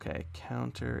 Okay,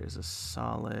 counter is a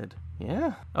solid...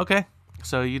 Yeah, okay.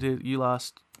 So you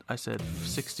lost, I said,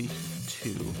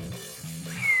 62.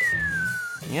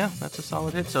 Yeah, that's a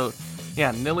solid hit. So,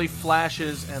 yeah, Nilly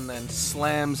flashes and then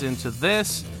slams into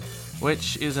this,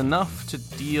 which is enough to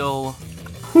deal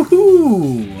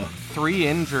Woohoo! 3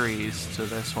 injuries to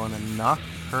this one and knock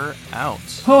her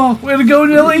out. Oh, way to go,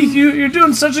 Nilly! You're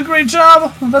doing such a great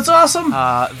job! That's awesome!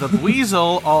 The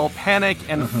Weasel all panic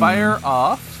and fire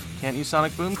off. Can't use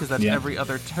Sonic Boom because that's Yeah. every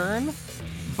other turn.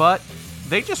 But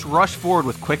they just rush forward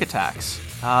with quick attacks.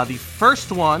 The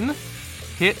first one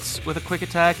hits with a quick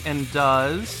attack and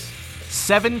does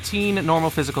 17 normal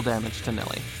physical damage to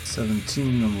Nilly.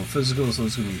 17 normal physical, so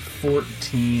it's going to be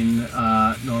 14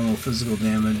 normal physical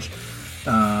damage.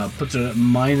 Puts her at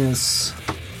minus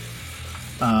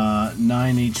 9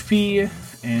 HP,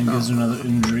 and gives her another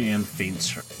injury and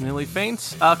faints her. Nilly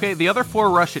faints. Okay, the other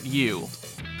 4 rush at you.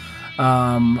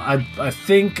 I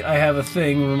think I have a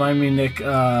thing. Remind me, Nick,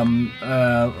 or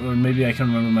maybe I can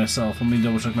remember myself. Let me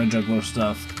double check my juggler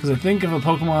stuff. Because I think if a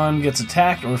Pokemon gets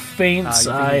attacked or faints,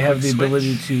 you can I have the switch.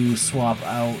 ability to swap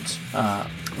out.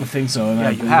 I think so, and Yeah,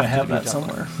 I you believe have I to have be that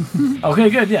juggler. somewhere. Okay,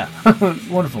 good, yeah.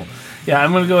 Wonderful. Yeah,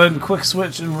 I'm going to go ahead and quick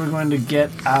switch, and we're going to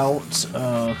get out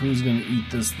who's going to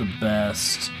eat this the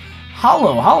best.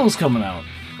 Hollow's coming out.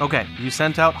 Okay, you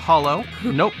sent out Hollow.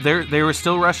 Nope, they were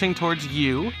still rushing towards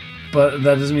you. But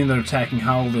that doesn't mean they're attacking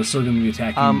Howl. They're still going to be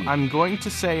attacking me. I'm going to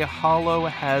say Hollow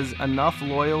has enough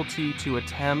loyalty to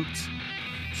attempt,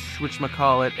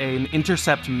 whatchamacallit, an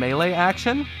intercept melee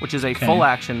action, which is a full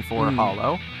action for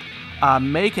Hollow.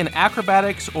 Make an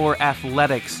acrobatics or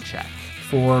athletics check.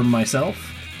 For myself?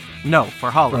 No,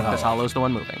 for Hollow, For because Hollow. Hollow's the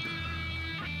one moving.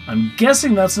 I'm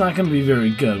guessing that's not going to be very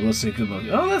good. Let's take a look.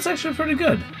 Oh, that's actually pretty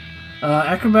good.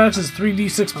 Acrobatics is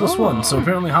 3d6 plus 1, so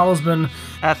apparently Hollow's been...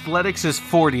 Athletics is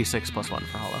 4d6 plus 1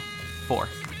 for Hollow. 4.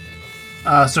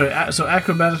 So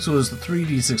acrobatics was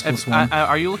 3d6 plus 1.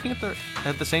 Are you looking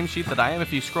at the same sheet that I am?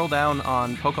 If you scroll down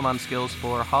on Pokemon skills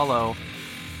for Hollow,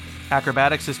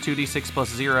 acrobatics is 2d6 plus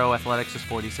 0, athletics is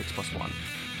 4d6 plus 1.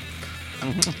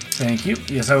 Thank you.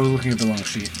 Yes, I was looking at the wrong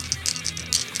sheet.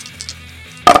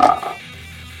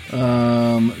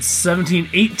 17,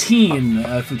 18.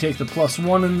 If we take the plus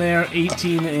 1 in there,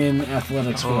 18 in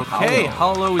athletics for Okay,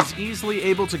 Hollow. Hollow is easily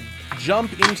able to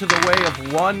jump into the way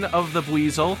of one of the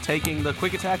Weasel, taking the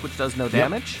quick attack, which does no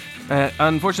damage.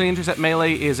 Unfortunately, Intercept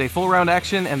Melee is a full round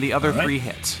action, and the other 3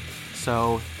 hit.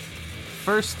 So,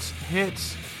 first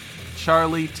hit,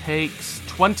 Charlie takes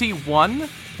 21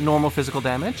 normal physical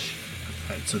damage.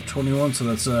 Alright, so 21, so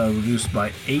that's reduced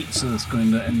by 8, so that's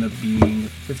going to end up being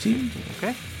 15.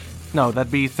 Okay. No,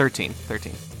 that'd be 13.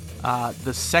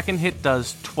 The second hit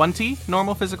does 20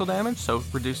 normal physical damage, so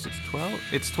reduced it's 12.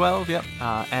 It's 12, yep.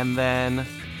 And then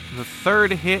the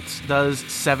third hit does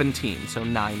 17, so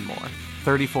 9 more.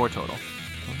 34 total.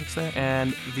 What's that?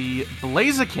 And the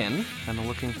Blaziken, kind of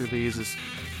looking through these, is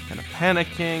kind of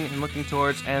panicking and looking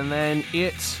towards, and then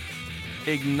it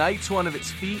ignites one of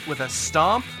its feet with a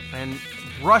stomp and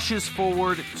rushes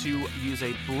forward to use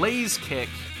a Blaze Kick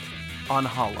on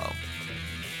Hollow.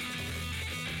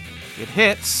 It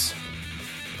hits.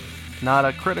 Not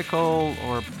a critical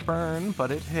or burn,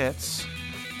 but it hits.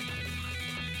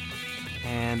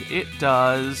 And it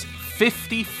does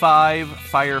 55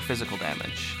 fire physical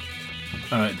damage.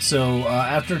 All right, so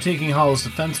after taking Hollow's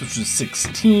defense, which is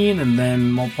 16, and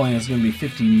then multiplying is going to be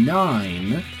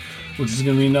 59, which is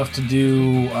going to be enough to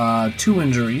do 2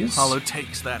 injuries. Hollow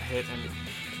takes that hit and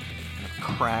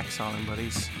cracks on him, but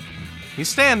he's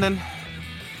standing.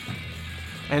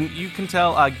 And you can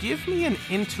tell, give me an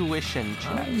intuition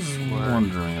check. I was for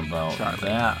wondering about Charlie.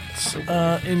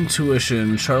 that.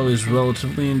 Intuition. Charlie's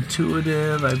relatively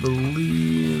intuitive, I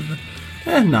believe.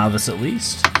 Novice at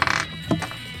least.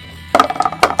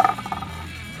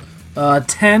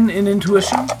 10 in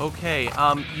intuition. Okay,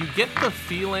 you get the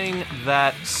feeling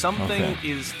that something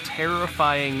is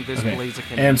terrifying this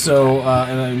Blaziken. And so,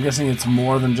 and I'm guessing it's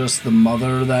more than just the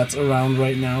mother that's around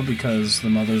right now because the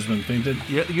mother's been fainted.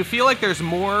 You feel like there's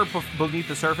more beneath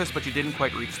the surface, but you didn't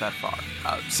quite reach that far.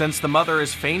 Since the mother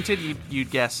is fainted, you'd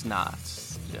guess not.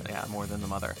 Yeah, more than the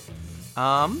mother.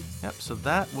 Yep, so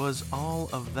that was all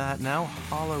of that. Now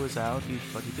Hollow is out,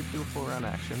 but he did do a full round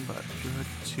action, but good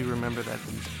to remember that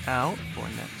he's out for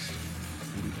next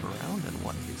loop around and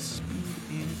what his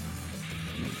speed is.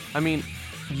 I mean,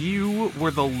 you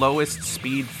were the lowest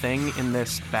speed thing in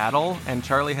this battle, and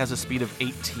Charlie has a speed of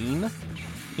 18.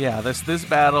 Yeah, this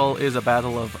battle is a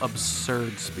battle of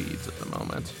absurd speeds at the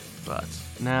moment. But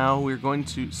now we're going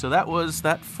to... So that was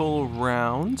that full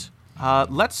round.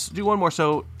 Let's do one more.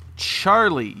 So...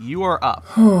 Charlie, you are up.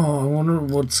 Oh, I wonder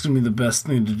what's going to be the best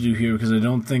thing to do here, because I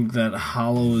don't think that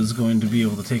Hollow is going to be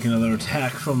able to take another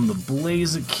attack from the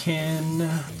Blaziken.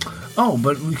 Oh,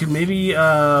 but we could maybe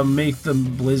make the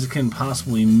Blaziken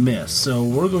possibly miss. So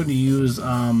we're going to use,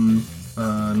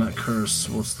 not curse,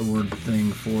 what's the word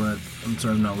thing for it? I'm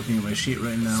sorry, I'm not looking at my sheet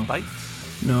right now. Spite?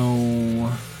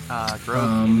 No.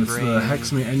 Growth, it's the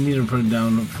Hexmate. I need to put it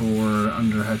down for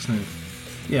under Hexmate.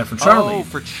 Yeah, for Charlie. Oh,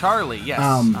 for Charlie, yes.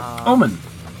 Omen.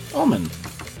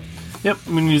 Yep,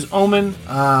 I'm going to use Omen.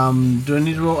 Do I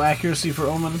need to roll accuracy for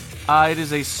Omen? It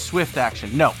is a swift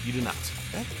action. No, you do not.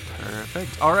 Okay,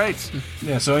 perfect. All right.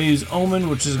 Yeah, so I use Omen,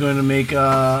 which is going to make...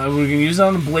 we're going to use it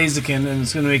on the Blaziken, and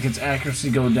it's going to make its accuracy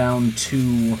go down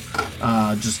to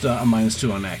just a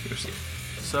 -2 on accuracy.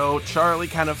 So Charlie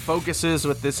kind of focuses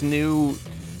with this new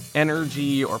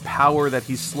energy or power that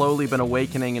he's slowly been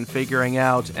awakening and figuring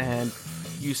out, and...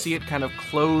 You see it kind of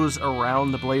close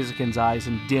around the Blaziken's eyes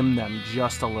and dim them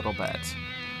just a little bit.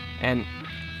 And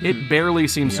it barely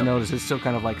seems to notice. It's still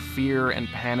kind of like fear and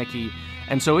panicky.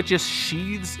 And so it just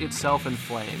sheathes itself in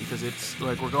flame, because it's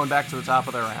like we're going back to the top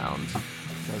of the round.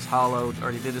 Because Hollow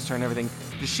already did his turn and everything.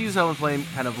 Just sheathes itself in flame,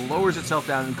 kind of lowers itself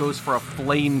down and goes for a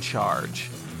flame charge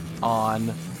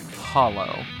on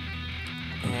Hollow.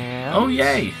 And oh,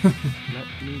 yay! Let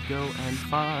me go and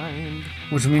find...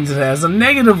 Which means it has a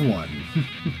 -1.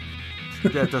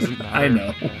 That doesn't matter. I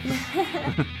know.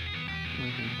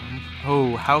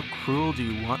 Oh, how cruel do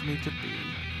you want me to be?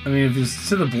 I mean, if it's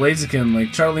to the Blaziken,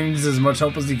 like, Charlie needs as much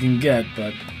help as he can get,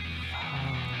 but...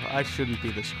 I shouldn't be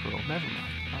this cruel. Never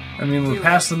mind. I mean, we're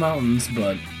past the mountains,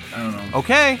 but I don't know.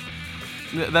 Okay!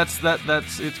 That's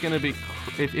it's gonna be...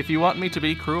 If you want me to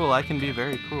be cruel, I can be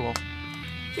very cruel.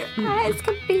 Your eyes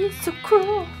can be so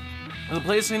cruel. The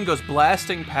Blaziken goes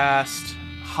blasting past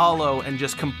Hollow and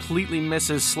just completely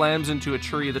misses, slams into a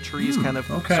tree. The tree is kind of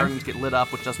starting to get lit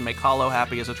up, which doesn't make Hollow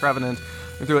happy as a Trevenant.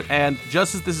 Through it, and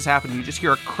just as this is happening, you just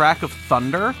hear a crack of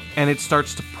thunder, and it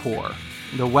starts to pour.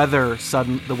 The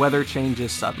weather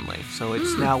changes suddenly, so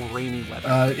it's now rainy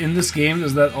weather. In this game,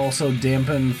 does that also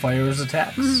dampen Fire's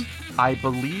attacks? I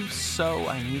believe so.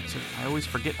 I always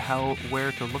forget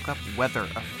where to look up weather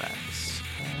effects.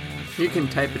 You can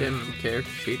type it in the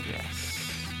character sheet. Yes.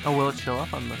 Oh, will it show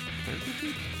up on the character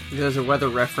sheet? There's a weather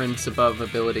reference above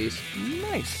abilities.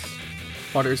 Nice.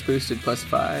 Water's boosted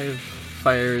 +5.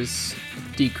 Fire's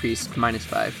decreased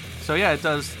 -5. So yeah, it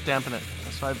does dampen it.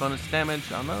 +5 bonus damage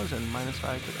on those and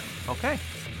 -5 to them. Okay.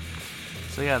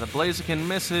 So yeah, the Blaziken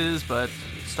misses, but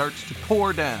it starts to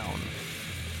pour down.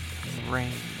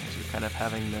 Rain as you're kind of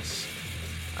having this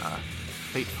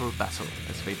fateful battle.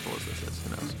 As fateful as this is, who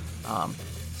knows?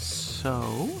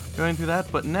 So going through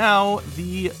that, but now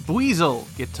the Buizel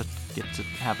get to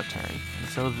have a turn, and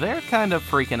so they're kind of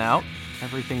freaking out.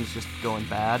 Everything's just going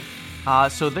bad.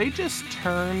 So they just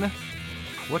turn.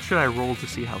 What should I roll to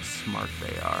see how smart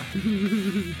they are?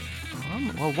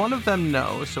 Well, one of them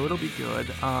knows, so it'll be good.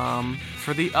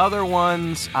 For the other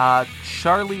ones,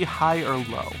 Charlie, high or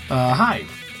low? High.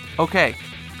 Okay.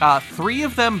 3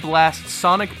 of them blast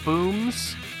sonic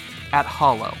booms at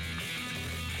Hollow,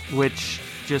 which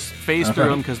just phase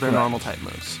through him because they're normal type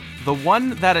moves. The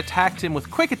one that attacked him with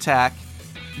quick attack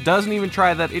doesn't even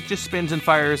try that. It just spins and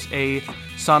fires a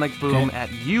sonic boom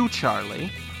at you, Charlie.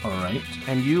 All right.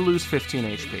 and you lose 15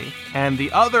 HP. And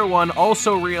the other one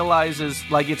also realizes,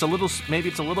 like, it's a little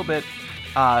bit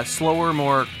slower,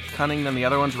 more cunning than the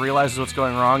other ones, realizes what's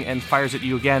going wrong, and fires at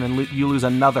you again, and you lose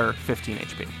another 15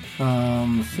 HP.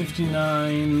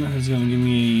 59 is going to give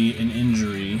me an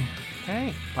injury.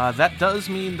 Okay. That does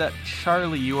mean that,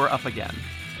 Charlie, you are up again.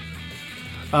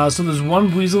 So there's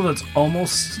one weasel that's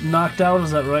almost knocked out,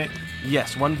 is that right?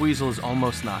 Yes, one weasel is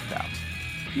almost knocked out.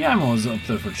 Yeah, I'm always up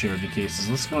there for charity cases.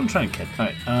 Let's go and try and catch.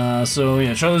 Alright, so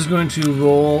yeah, Charlie's going to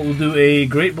roll. We'll do a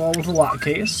great ball with a lock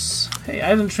case. Hey,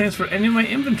 I didn't transfer any of my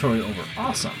inventory over.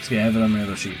 Awesome. So yeah, I have it on my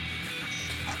other sheet.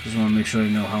 Just want to make sure I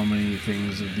know how many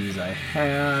things of these I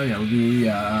have. Yeah, we'll do,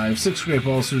 I have 6 great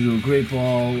balls, so we'll do a great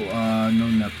ball, no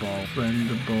net ball, friend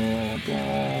ball.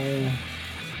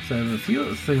 So I have a few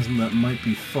other things that might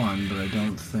be fun, but I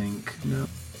don't think, no.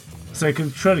 So I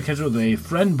could try to catch it with a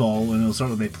friend ball, and it'll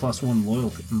start with a +1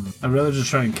 loyalty. I'd rather just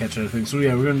try and catch it, I think. So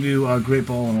yeah, we're going to do a great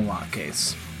ball and a lock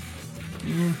case.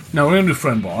 No, we're going to do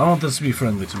friend ball. I want this to be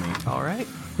friendly to me. All right.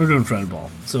 We're doing friend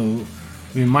ball. So,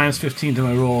 I mean, -15 to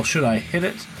my roll. Should I hit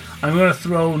it? I'm going to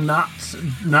throw not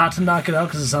to knock it out,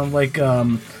 because it sounds like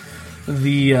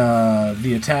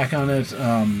the attack on it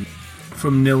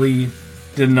from Nilly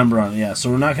did a number on it. Yeah, so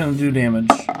we're not going to do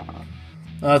damage.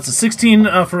 It's a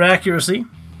 16 for accuracy.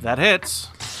 That hits.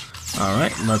 All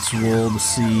right, let's roll to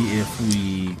see if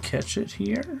we catch it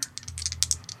here.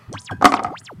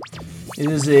 It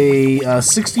is a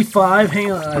 65.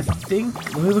 Hang on, I think.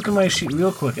 Let me look at my sheet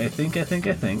real quick. I think. Did I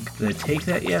take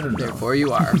that yet or no? Therefore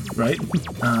you are. Right?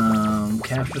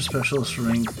 Capture specialist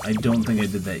strength. I don't think I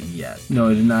did that yet. No,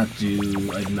 I did not do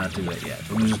that yet.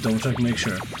 Let me just double check and make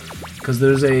sure. Because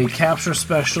there's a capture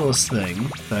specialist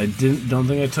thing that I don't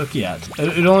think I took yet.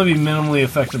 It'd only be minimally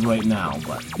effective right now,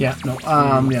 but yeah, no,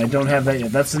 yeah, I don't have that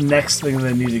yet. That's the next thing that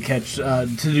I need to catch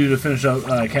to finish out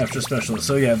capture specialist.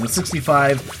 So yeah, the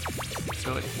 65.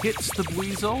 So it hits the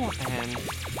weasel and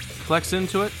collects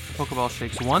into it. Pokeball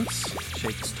shakes once,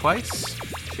 shakes twice,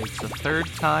 shakes a third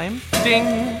time. Ding!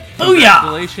 Booyah!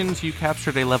 Congratulations, you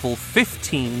captured a level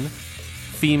 15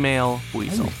 female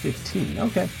weasel. 15.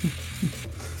 Okay.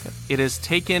 It has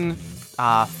taken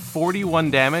 41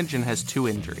 damage and has 2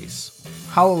 injuries.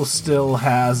 Hollow still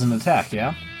has an attack,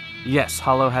 yeah? Yes,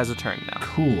 Hollow has a turn now.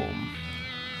 Cool.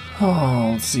 Oh,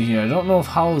 let's see here. I don't know if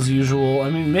Hollow's usual. I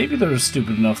mean, maybe they're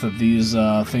stupid enough that these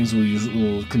things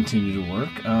will continue to work.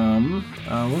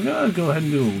 We're gonna go ahead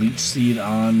and do a leech seed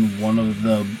on one of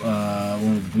the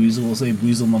weasel. We'll say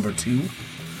weasel number 2.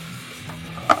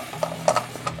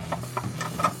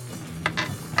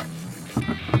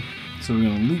 So we're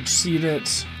going to leech seed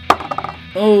it.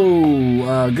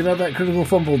 Oh, get out that critical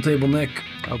fumble table, Nick.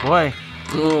 Oh boy.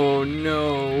 Oh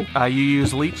no. You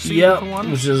use leech seed Yep, for one?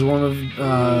 which is one of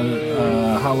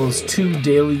Hollow's 2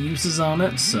 daily uses on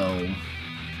it, so...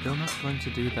 Still not going to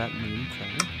do that mean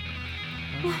thing.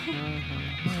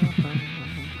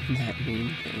 That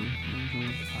mean thing.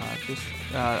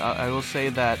 I will say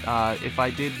that if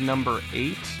I did number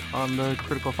 8 on the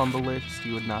critical fumble list,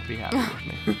 you would not be happy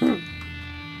with me.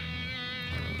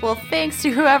 Well, thanks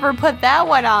to whoever put that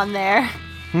one on there.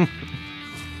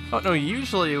 Oh, no,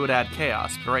 usually it would add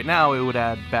chaos, but right now it would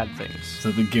add bad things. So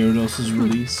the Gyarados is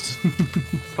released.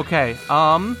 Okay,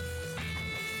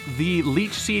 the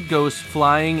leech seed goes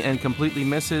flying and completely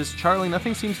misses. Charlie,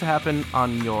 nothing seems to happen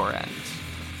on your end.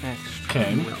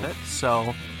 Okay. With it.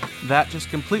 So that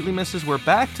just completely misses. We're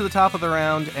back to the top of the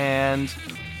round, and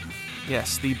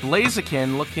yes, the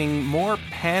Blaziken, looking more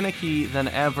panicky than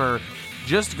ever,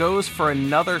 just goes for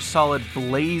another solid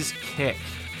blaze kick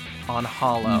on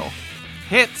Hollow.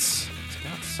 Hits. It's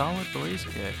got solid blaze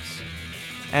kicks.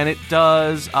 And it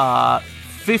does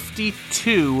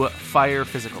 52 fire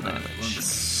physical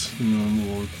damage.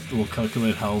 We'll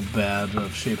calculate how bad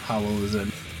of shape Hollow is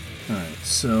in. Alright,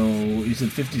 so you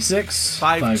said 56?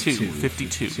 52.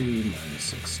 52 minus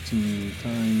 16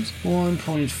 times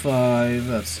 1.5,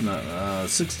 that's not,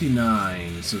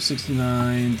 69. So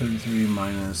 69, 33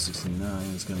 minus 69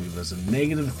 is going to give us a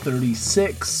negative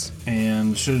 36.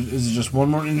 And is it just one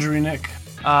more injury, Nick?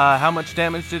 How much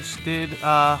damage did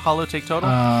Hollow take total?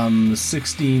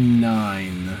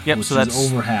 69. Yep, which so that's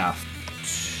is over half.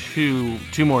 Two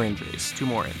more injuries.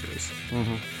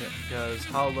 Mm-hmm. Yeah, because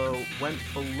Hollow went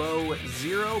below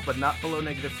 0, but not below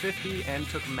negative 50, and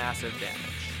took massive damage.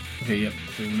 Okay, yep,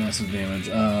 massive damage.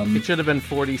 It should have been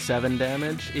 47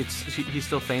 damage. He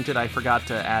still fainted. I forgot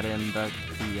to add in the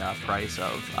price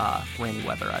of rainy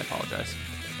weather. I apologize.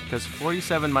 Because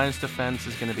 47 minus defense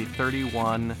is going to be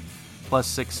 31 plus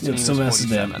 16 is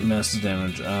 47. Massive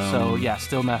damage. So yeah,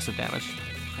 still massive damage.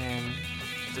 And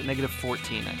is it negative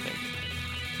 14? I think.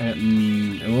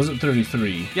 It wasn't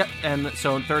 33. Yep, and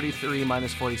so 33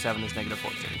 minus 47 is negative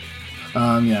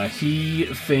 14. Yeah, he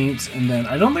faints, and then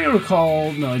I don't think I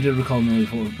recall. No, I did recall Millie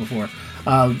before.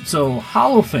 So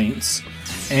Hollow faints,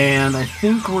 and I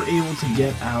think we're able to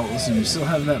get out. Listen, we still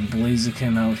have that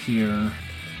Blaziken out here.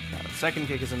 The second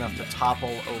kick is enough to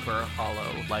topple over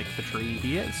Hollow like the tree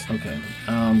he is. Okay.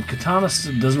 Katana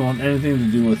doesn't want anything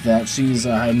to do with that. She's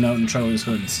hiding out in Charlie's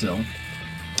hood still.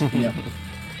 Yep.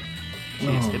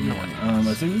 She's hidden away.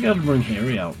 I think we got to bring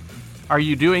Harry out. Are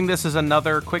you doing this as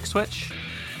another quick switch?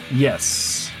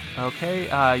 Yes.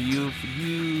 Okay, you've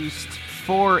used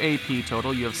 4 AP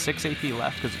total. You have 6 AP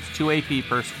left because it's 2 AP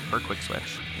per quick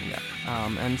switch. Yeah.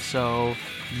 And so,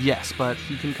 yes, but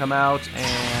he can come out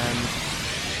and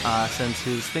since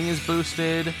his thing is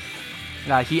boosted,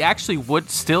 he actually would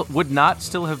not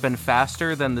still have been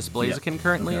faster than this Blaziken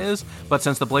currently is. But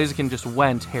since the Blaziken just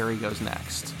went, Harry goes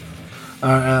next.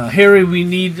 Harry, we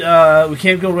need. We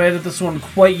can't go right at this one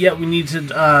quite yet. We need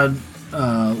to.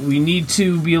 We need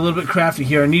to be a little bit crafty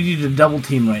here. I need you to double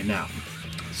team right now.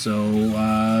 So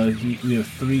we have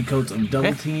 3 coats of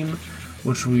double team,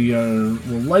 which will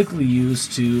likely use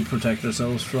to protect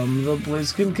ourselves from the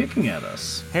Blaziken kicking at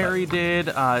us. Harry did.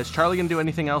 Is Charlie gonna do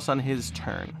anything else on his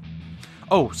turn?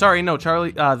 Oh, sorry, no.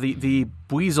 Charlie. The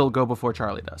Buizel go before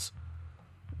Charlie does.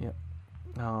 Yep.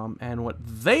 And what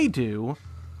they do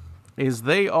is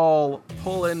they all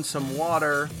pull in some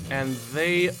water and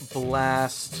they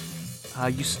blast.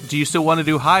 Do you still want to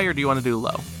do high or do you want to do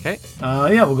low? Okay.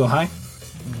 Yeah, we'll go high.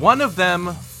 One of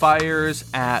them fires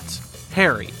at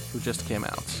Harry, who just came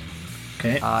out.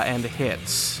 Okay. And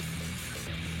hits.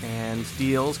 And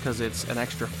deals, because it's an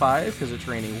extra 5, because it's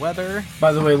rainy weather.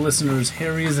 By the way, listeners,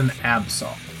 Harry is an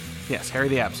Absol. Yes, Harry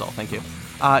the Absol, thank you.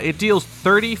 It deals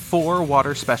 34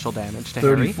 water special damage to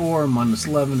 34 Harry. minus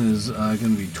 11 is going to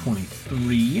be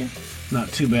 23. Not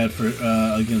too bad for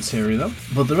against Harry, though.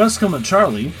 But the rest come at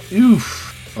Charlie.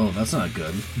 Oof. Oh, that's not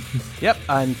good. Yep,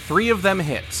 and 3 of them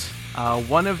hit.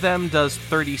 One of them does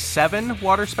 37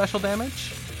 water special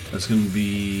damage. That's going to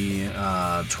be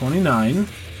 29.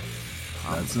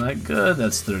 That's not good.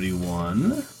 That's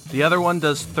 31. The other one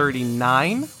does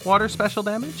 39 water special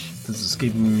damage. This is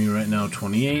escaping me right now,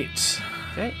 28.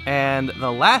 Okay, and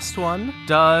the last one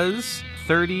does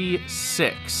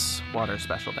 36 water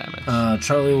special damage.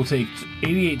 Charlie will take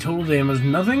 88 total damage.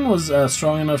 Nothing was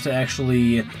strong enough to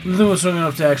actually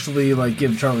like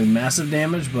give Charlie massive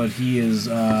damage, but he is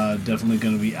definitely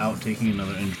going to be out taking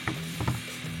another injury.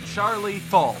 Charlie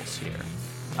falls here.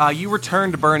 You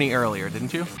returned Bernie earlier,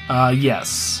 didn't you?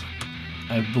 Yes.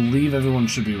 I believe everyone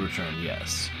should be returned,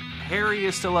 yes. Harry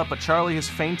is still up, but Charlie has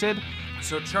fainted.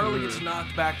 So Charlie gets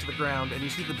knocked back to the ground, and you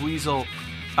see the Buizel.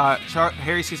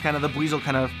 Harry sees kind of the Buizel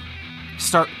kind of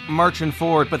start marching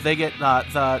forward, but they get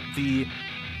the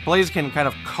Blaziken kind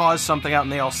of cause something out,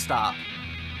 and they all stop,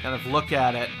 kind of look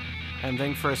at it, and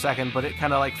think for a second. But it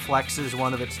kind of like flexes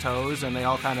one of its toes, and they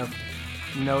all kind of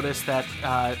notice that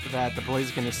that the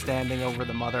Blaziken is standing over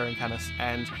the mother,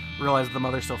 and realize the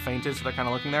mother still fainted, so they're kind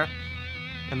of looking there.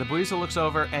 And the Buizel looks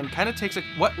over and kind of takes a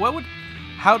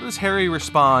how does Harry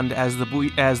respond as the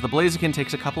Blaziken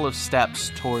takes a couple of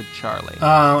steps toward Charlie?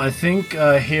 I think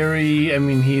Harry. I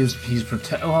mean, he's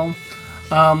well.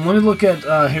 Let me look at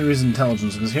Harry's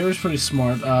intelligence, because Harry's pretty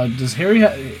smart. Does Harry?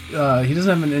 He doesn't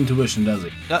have an intuition, does he?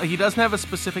 He doesn't have a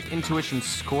specific intuition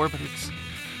score,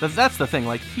 but that's the thing.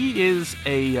 Like he's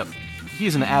an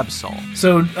Absol.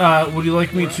 So, would you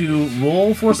like me to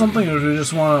roll for something, or do you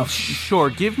just want to?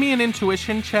 Sure. Give me an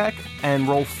intuition check and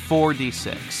roll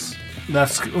 4d6.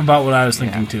 That's about what I was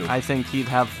thinking too. I think he'd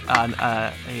have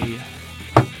a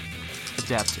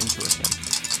adept intuition.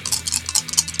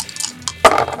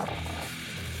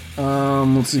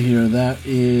 Let's see here. That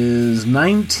is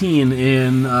 19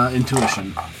 in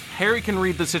intuition. Harry can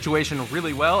read the situation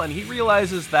really well, and he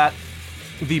realizes that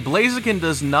the Blaziken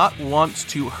does not want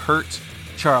to hurt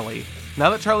Charlie.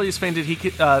 Now that Charlie is fainted,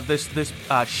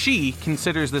 she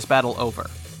considers this battle over.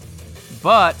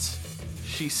 But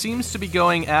she seems to be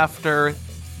going after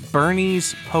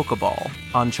Bernie's Pokeball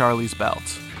on Charlie's belt.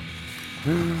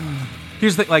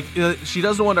 Here's the thing, she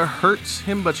doesn't want to hurt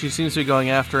him, but she seems to be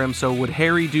going after him. So would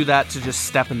Harry do that to just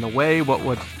step in the way?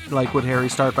 Would Harry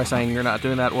start by saying you're not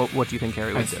doing that? What do you think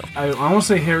Harry would do? I want to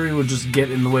say Harry would just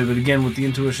get in the way, but again, with the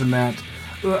intuition that,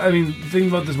 think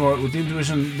about this more, with the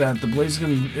intuition that the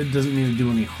Blaziken, it doesn't need to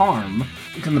do any harm.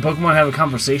 Can the Pokemon have a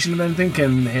conversation about anything?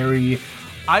 Can Harry...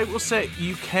 I will say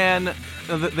you can.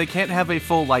 They can't have a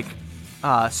full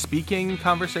speaking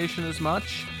conversation as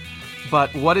much.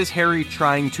 But what is Harry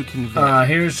trying to convey?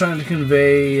 Harry's trying to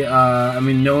convey.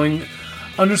 Knowing.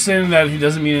 understanding that he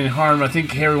doesn't mean any harm, I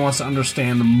think Harry wants to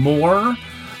understand more.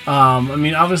 I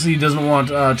mean, obviously he doesn't want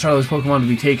Charlie's Pokemon to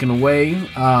be taken away.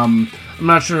 I'm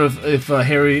not sure if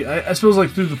Harry... I suppose,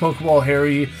 like, through the Pokeball,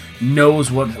 Harry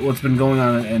knows what's been going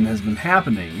on and has been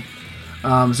happening.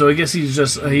 So I guess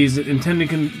he's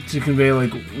intending to convey,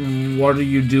 like, what are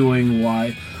you doing?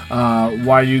 Why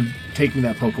are you taking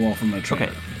that Pokeball from my trainer?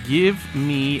 Okay, give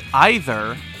me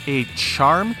either a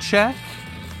charm check,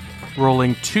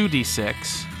 rolling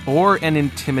 2d6, or an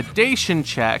intimidation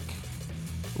check,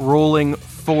 rolling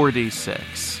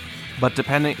 4d6. But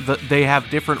they have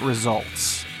different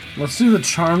results. Let's do the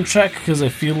charm check, because I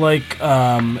feel like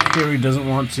Harry doesn't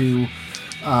want to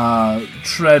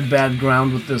tread bad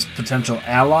ground with this potential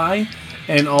ally,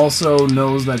 and also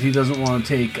knows that he doesn't want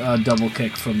to take a double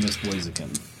kick from this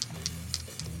Blaziken.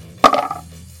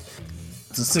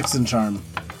 It's a 6 in charm.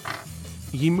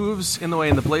 He moves in the way,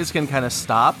 and the Blaziken kind of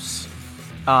stops.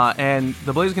 And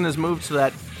the Blaziken has moved so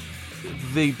that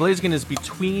the Blaziken is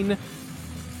between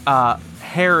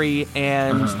Harry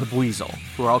and the Buizel,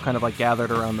 who are all kind of like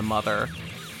gathered around the mother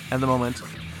at the moment.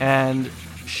 And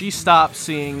she stops,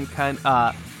 seeing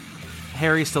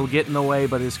Harry still get in the way,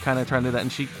 but is kind of trying to do that.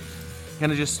 And she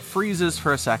kind of just freezes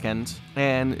for a second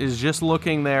and is just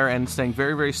looking there and staying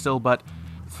very, very still. But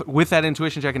with that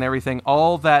intuition check and everything,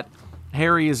 all that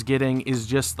Harry is getting is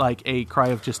just like a cry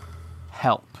of just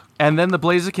help. And then the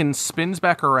Blaziken spins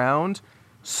back around,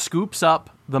 scoops up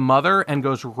the mother, and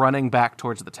goes running back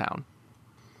towards the town.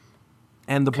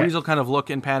 And the Buizel kind of look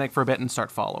in panic for a bit and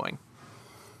start following.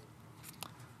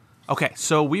 Okay,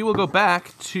 so we will go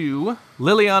back to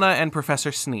Liliana and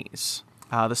Professor Sneeze.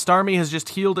 The Starmie has just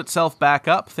healed itself back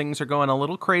up. Things are going a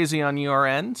little crazy on your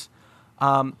end.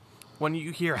 When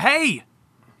you hear, "Hey!"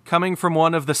 coming from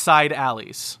one of the side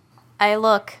alleys. I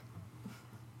look.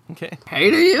 Okay.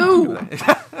 Hey to you!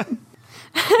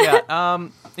 Yeah,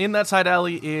 in that side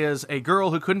alley is a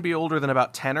girl who couldn't be older than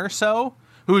about 10 or so,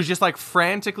 who is just like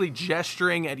frantically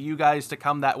gesturing at you guys to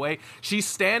come that way. She's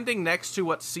standing next to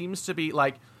what seems to be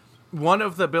like one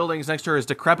of the buildings next to her is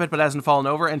decrepit but hasn't fallen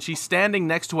over, and she's standing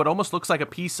next to what almost looks like a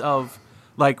piece of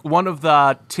like one of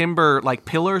the timber like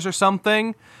pillars or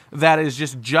something that is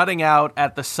just jutting out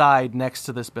at the side next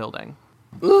to this building.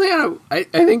 Liliana, I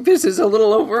think this is a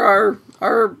little over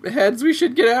our heads. We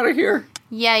should get out of here.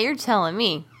 Yeah, you're telling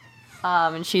me.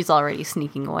 And she's already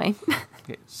sneaking away.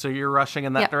 Okay, so you're rushing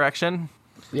in that direction?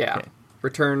 Yeah. Okay.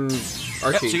 Return Archie.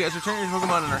 Yep, so you guys return your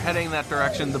Pokemon and are heading in that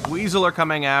direction. The Buizel are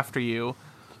coming after you.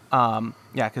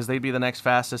 Because they'd be the next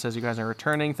fastest as you guys are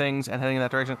returning things and heading in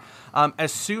that direction.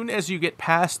 As soon as you get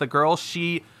past the girl,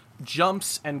 she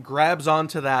jumps and grabs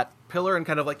onto that pillar and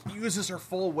kind of like uses her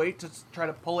full weight to try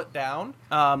to pull it down.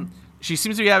 She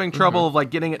seems to be having trouble of like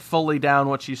getting it fully down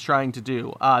what she's trying to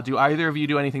do. Do either of you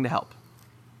do anything to help?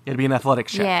 It'd be an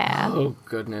athletics check. Yeah. Oh,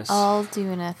 goodness. I'll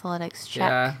do an athletics check.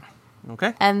 Yeah.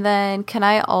 Okay. And then can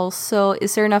I also...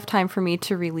 Is there enough time for me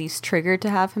to release Trigger to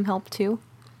have him help too?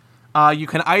 You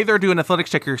can either do an athletics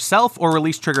check yourself or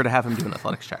release Trigger to have him do an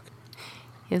athletics check.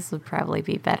 His would probably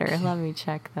be better. Let me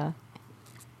check the...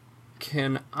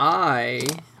 Can I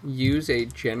use a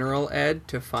general ed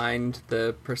to find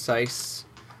the precise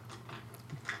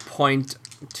point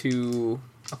to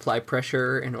apply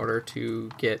pressure in order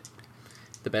to get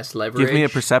the best leverage? Give me a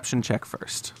perception check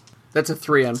first. That's a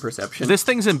 3 on perception. This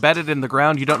thing's embedded in the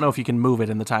ground. You don't know if you can move it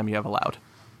in the time you have allowed.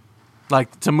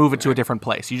 Like, to move it to a different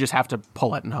place. You just have to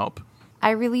pull it and hope.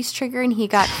 I released Trigger and he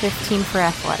got 15 for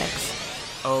athletics.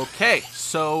 Okay,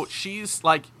 so she's,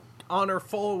 like, on her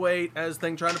full weight as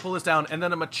thing trying to pull this down, and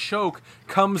then a Machoke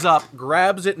comes up,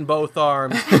 grabs it in both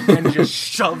arms, and just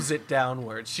shoves it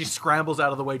downwards. She scrambles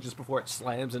out of the way just before it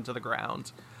slams into the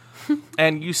ground.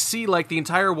 And you see, like, the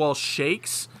entire wall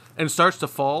shakes and starts to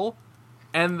fall,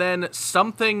 and then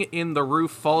something in the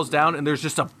roof falls down, and there's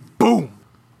just a boom.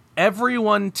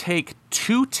 Everyone take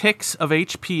 2 ticks of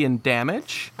HP and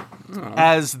damage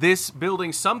as this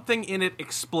building, something in it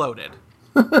exploded.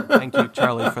 Thank you,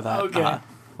 Charlie, for that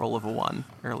roll of a 1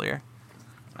 earlier.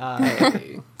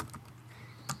 As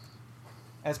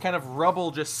kind of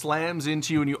rubble just slams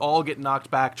into you and you all get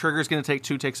knocked back, Trigger's going to take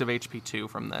 2 ticks of HP too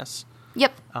from this.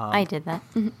 Yep, I did that.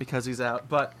 Because he's out.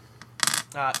 But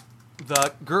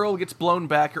the girl gets blown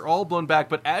back. You're all blown back.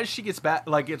 But as she gets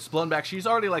blown back, she's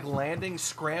already like landing,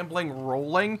 scrambling,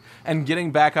 rolling, and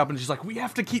getting back up. And she's like, "We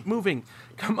have to keep moving.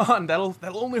 Come on, that'll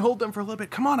only hold them for a little bit.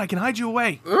 Come on, I can hide you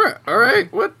away." All right.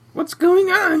 What's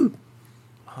going on?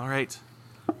 All right.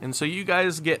 And so you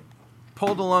guys get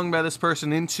pulled along by this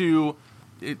person into...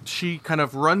 She kind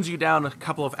of runs you down a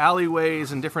couple of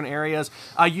alleyways and different areas.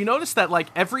 You notice that like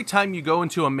every time you go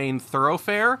into a main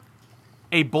thoroughfare,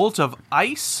 a bolt of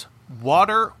ice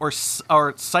water or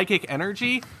psychic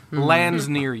energy lands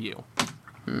near you.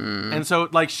 And so,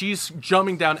 like, she's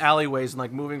jumping down alleyways and,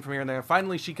 like, moving from here and there.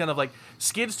 Finally, she kind of, like,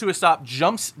 skids to a stop,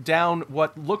 jumps down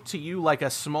what looked to you like a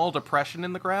small depression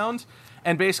in the ground,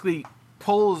 and basically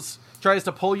tries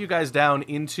to pull you guys down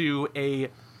into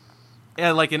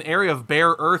like an area of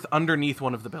bare earth underneath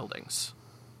one of the buildings.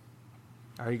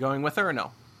 Are you going with her or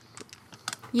no?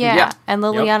 Yeah, and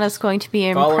Liliana's Yep. going to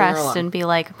be Following her impressed along. and be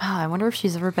like, wow, I wonder if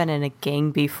she's ever been in a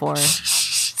gang before.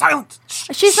 Silence!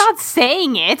 She's not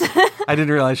saying it. I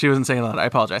didn't realize she wasn't saying that. I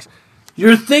apologize.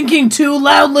 You're thinking too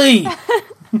loudly!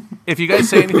 If you guys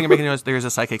say anything or make any noise, there's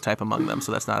a psychic type among them,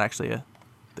 so that's not actually a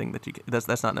thing that you can,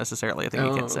 that's not necessarily a thing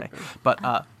you can say. Okay.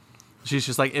 But she's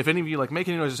just like, if any of you like make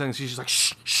any noise or something, she's just like,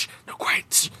 shh, no,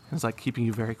 quiet. And it's like keeping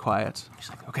you very quiet. She's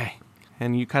like, okay.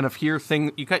 And you kind of hear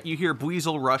you hear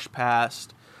Buizel rush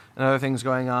past and other things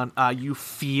going on. You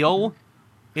feel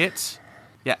it.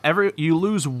 Yeah, you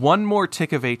lose one more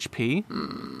tick of HP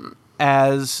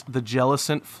as the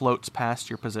Jellicent floats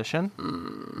past your position,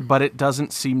 but it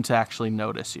doesn't seem to actually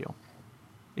notice you.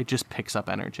 It just picks up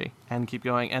energy and keep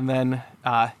going. And then,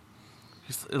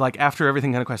 she's like, after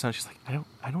everything kind of quiets down, she's like,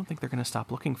 I don't think they're going to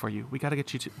stop looking for you. We got to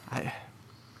get you to.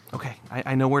 Okay,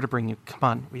 I know where to bring you. Come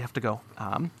on, we have to go.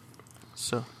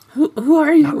 So Who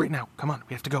are you? not right now. Come on,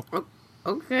 we have to go. All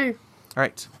Okay.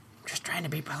 right. Just trying to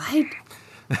be polite.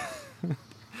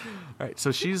 All right,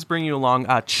 so she's bringing you along.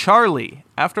 Charlie,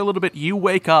 after a little bit, you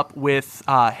wake up with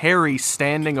Harry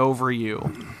standing over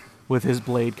you with his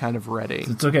blade kind of ready.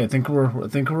 It's okay. I think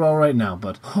we're all right now,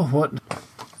 but what?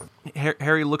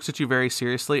 Harry looks at you very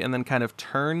seriously and then kind of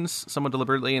turns somewhat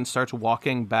deliberately and starts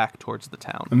walking back towards the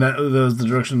town. And that was the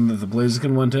direction that the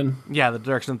Blaziken went in? Yeah, the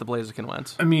direction that the Blaziken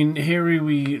went. I mean, Harry,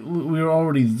 we were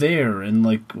already there, and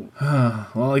like,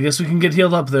 well, I guess we can get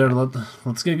healed up there.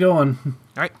 Let's get going.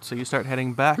 All right, so you start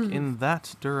heading back in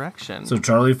that direction. So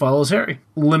Charlie follows Harry,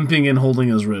 limping and holding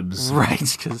his ribs.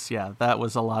 Right, because, yeah, that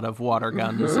was a lot of water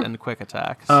guns and quick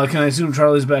attacks. Can I assume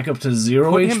Charlie's back up to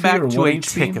 0 Put HP him back or to 1 a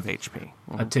HP? tick of HP.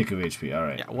 A tick of HP, all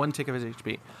right. Yeah, 1 tick of his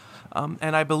HP.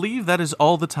 And I believe that is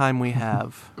all the time we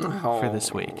have for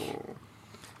this week.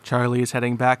 Charlie is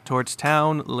heading back towards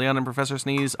town. Leon and Professor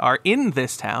Sneeze are in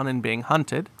this town and being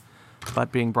hunted,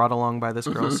 but being brought along by this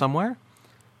girl somewhere.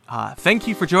 Thank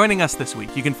you for joining us this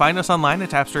week. You can find us online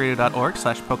at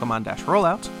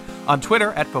tapstradio.org/Pokemon-rollout, on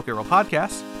Twitter at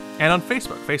PokeRollPodcast, and on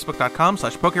Facebook,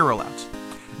 facebook.com/PokeRollout.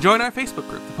 Join our Facebook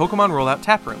group, the Pokemon Rollout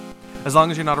Tap Room. As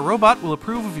long as you're not a robot, we'll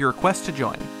approve of your request to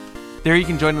join. There you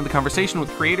can join in the conversation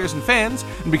with creators and fans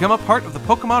and become a part of the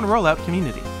Pokemon Rollout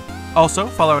community. Also,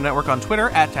 follow our network on Twitter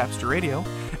at Tapster Radio,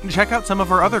 and check out some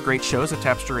of our other great shows at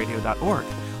tapsterradio.org,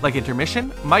 like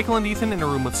Intermission, Michael and Ethan in a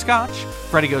Room with Scotch,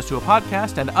 Freddy Goes to a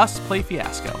Podcast, and Us Play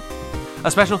Fiasco. A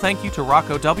special thank you to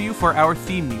Rocco W. for our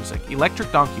theme music,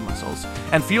 Electric Donkey Muscles,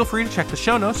 and feel free to check the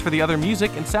show notes for the other music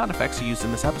and sound effects used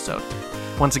in this episode.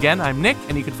 Once again, I'm Nick,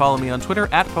 and you can follow me on Twitter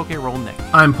at PokeRollNick.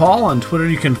 I'm Paul. On Twitter,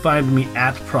 you can find me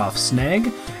at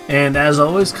ProfSnag. And as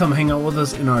always, come hang out with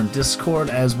us in our Discord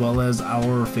as well as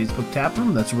our Facebook tap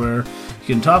room. That's where you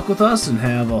can talk with us and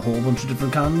have a whole bunch of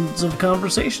different kinds of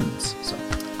conversations. So,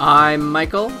 I'm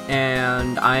Michael,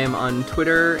 and I am on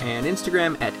Twitter and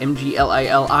Instagram at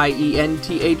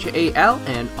MGLILIENTHAL,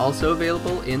 and also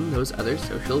available in those other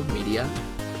social media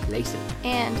places.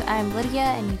 And I'm Lydia,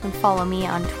 and you can follow me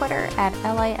on Twitter at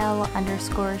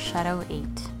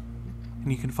LIL_Shadow8.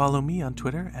 And you can follow me on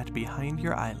Twitter at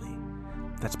BehindYourEyeli.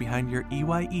 That's behind your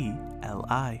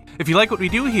EYELI. If you like what we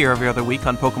do here every other week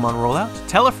on Pokemon Rollout,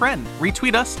 tell a friend,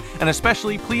 retweet us, and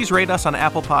especially please rate us on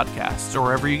Apple Podcasts or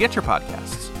wherever you get your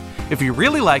podcasts. If you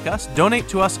really like us, donate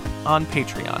to us on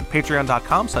Patreon,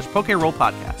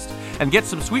 patreon.com/PokeRollPodcast, and get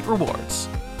some sweet rewards.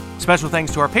 Special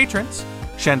thanks to our patrons,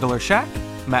 Chandler Shack,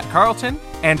 Matt Carlton,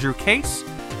 Andrew Case,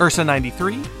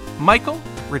 Ursa93, Michael,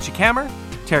 Richie Kammer,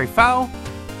 Terry Fowl,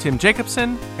 Tim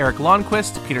Jacobson, Eric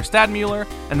Lawnquist, Peter Stadmuller,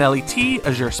 Anelli T,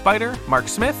 Azure Spider, Mark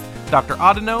Smith, Dr.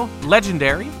 Audino,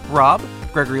 Legendary, Rob,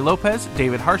 Gregory Lopez,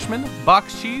 David Harshman,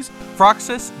 Box Cheese,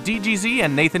 Froxus, DGZ,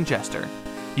 and Nathan Jester.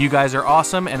 You guys are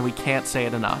awesome, and we can't say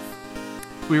it enough.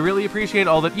 We really appreciate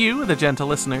all that you, the gentle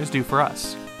listeners, do for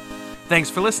us. Thanks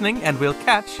for listening, and we'll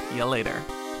catch you later.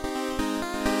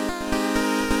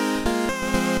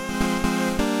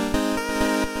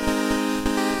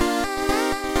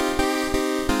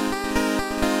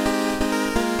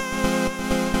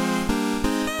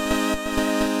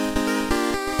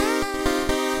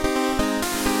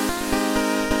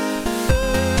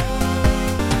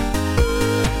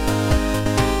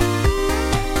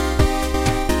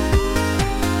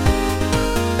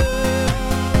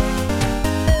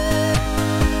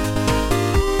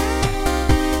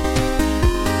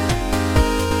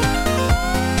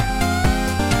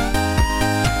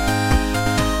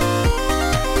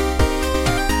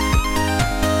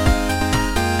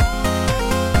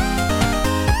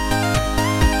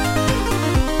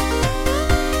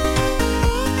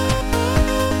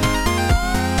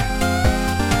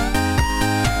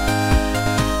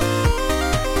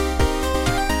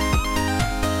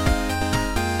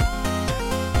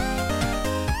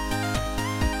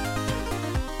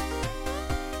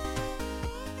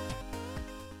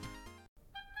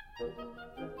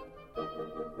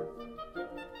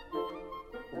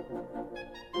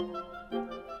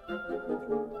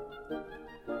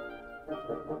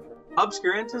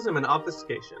 Obscurantism and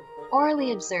obfuscation.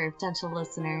 Orally observed, gentle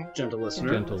listener. Gentle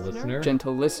listener. Gentle listener.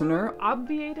 Gentle listener.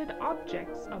 Obviated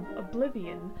objects of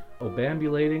oblivion.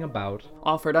 Obambulating about.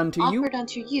 Offered unto you. Offered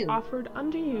unto you. Offered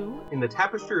unto you. In the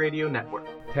Tapestry Radio Network.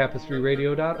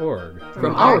 TapestryRadio.org.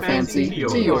 From our fancy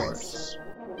to yours.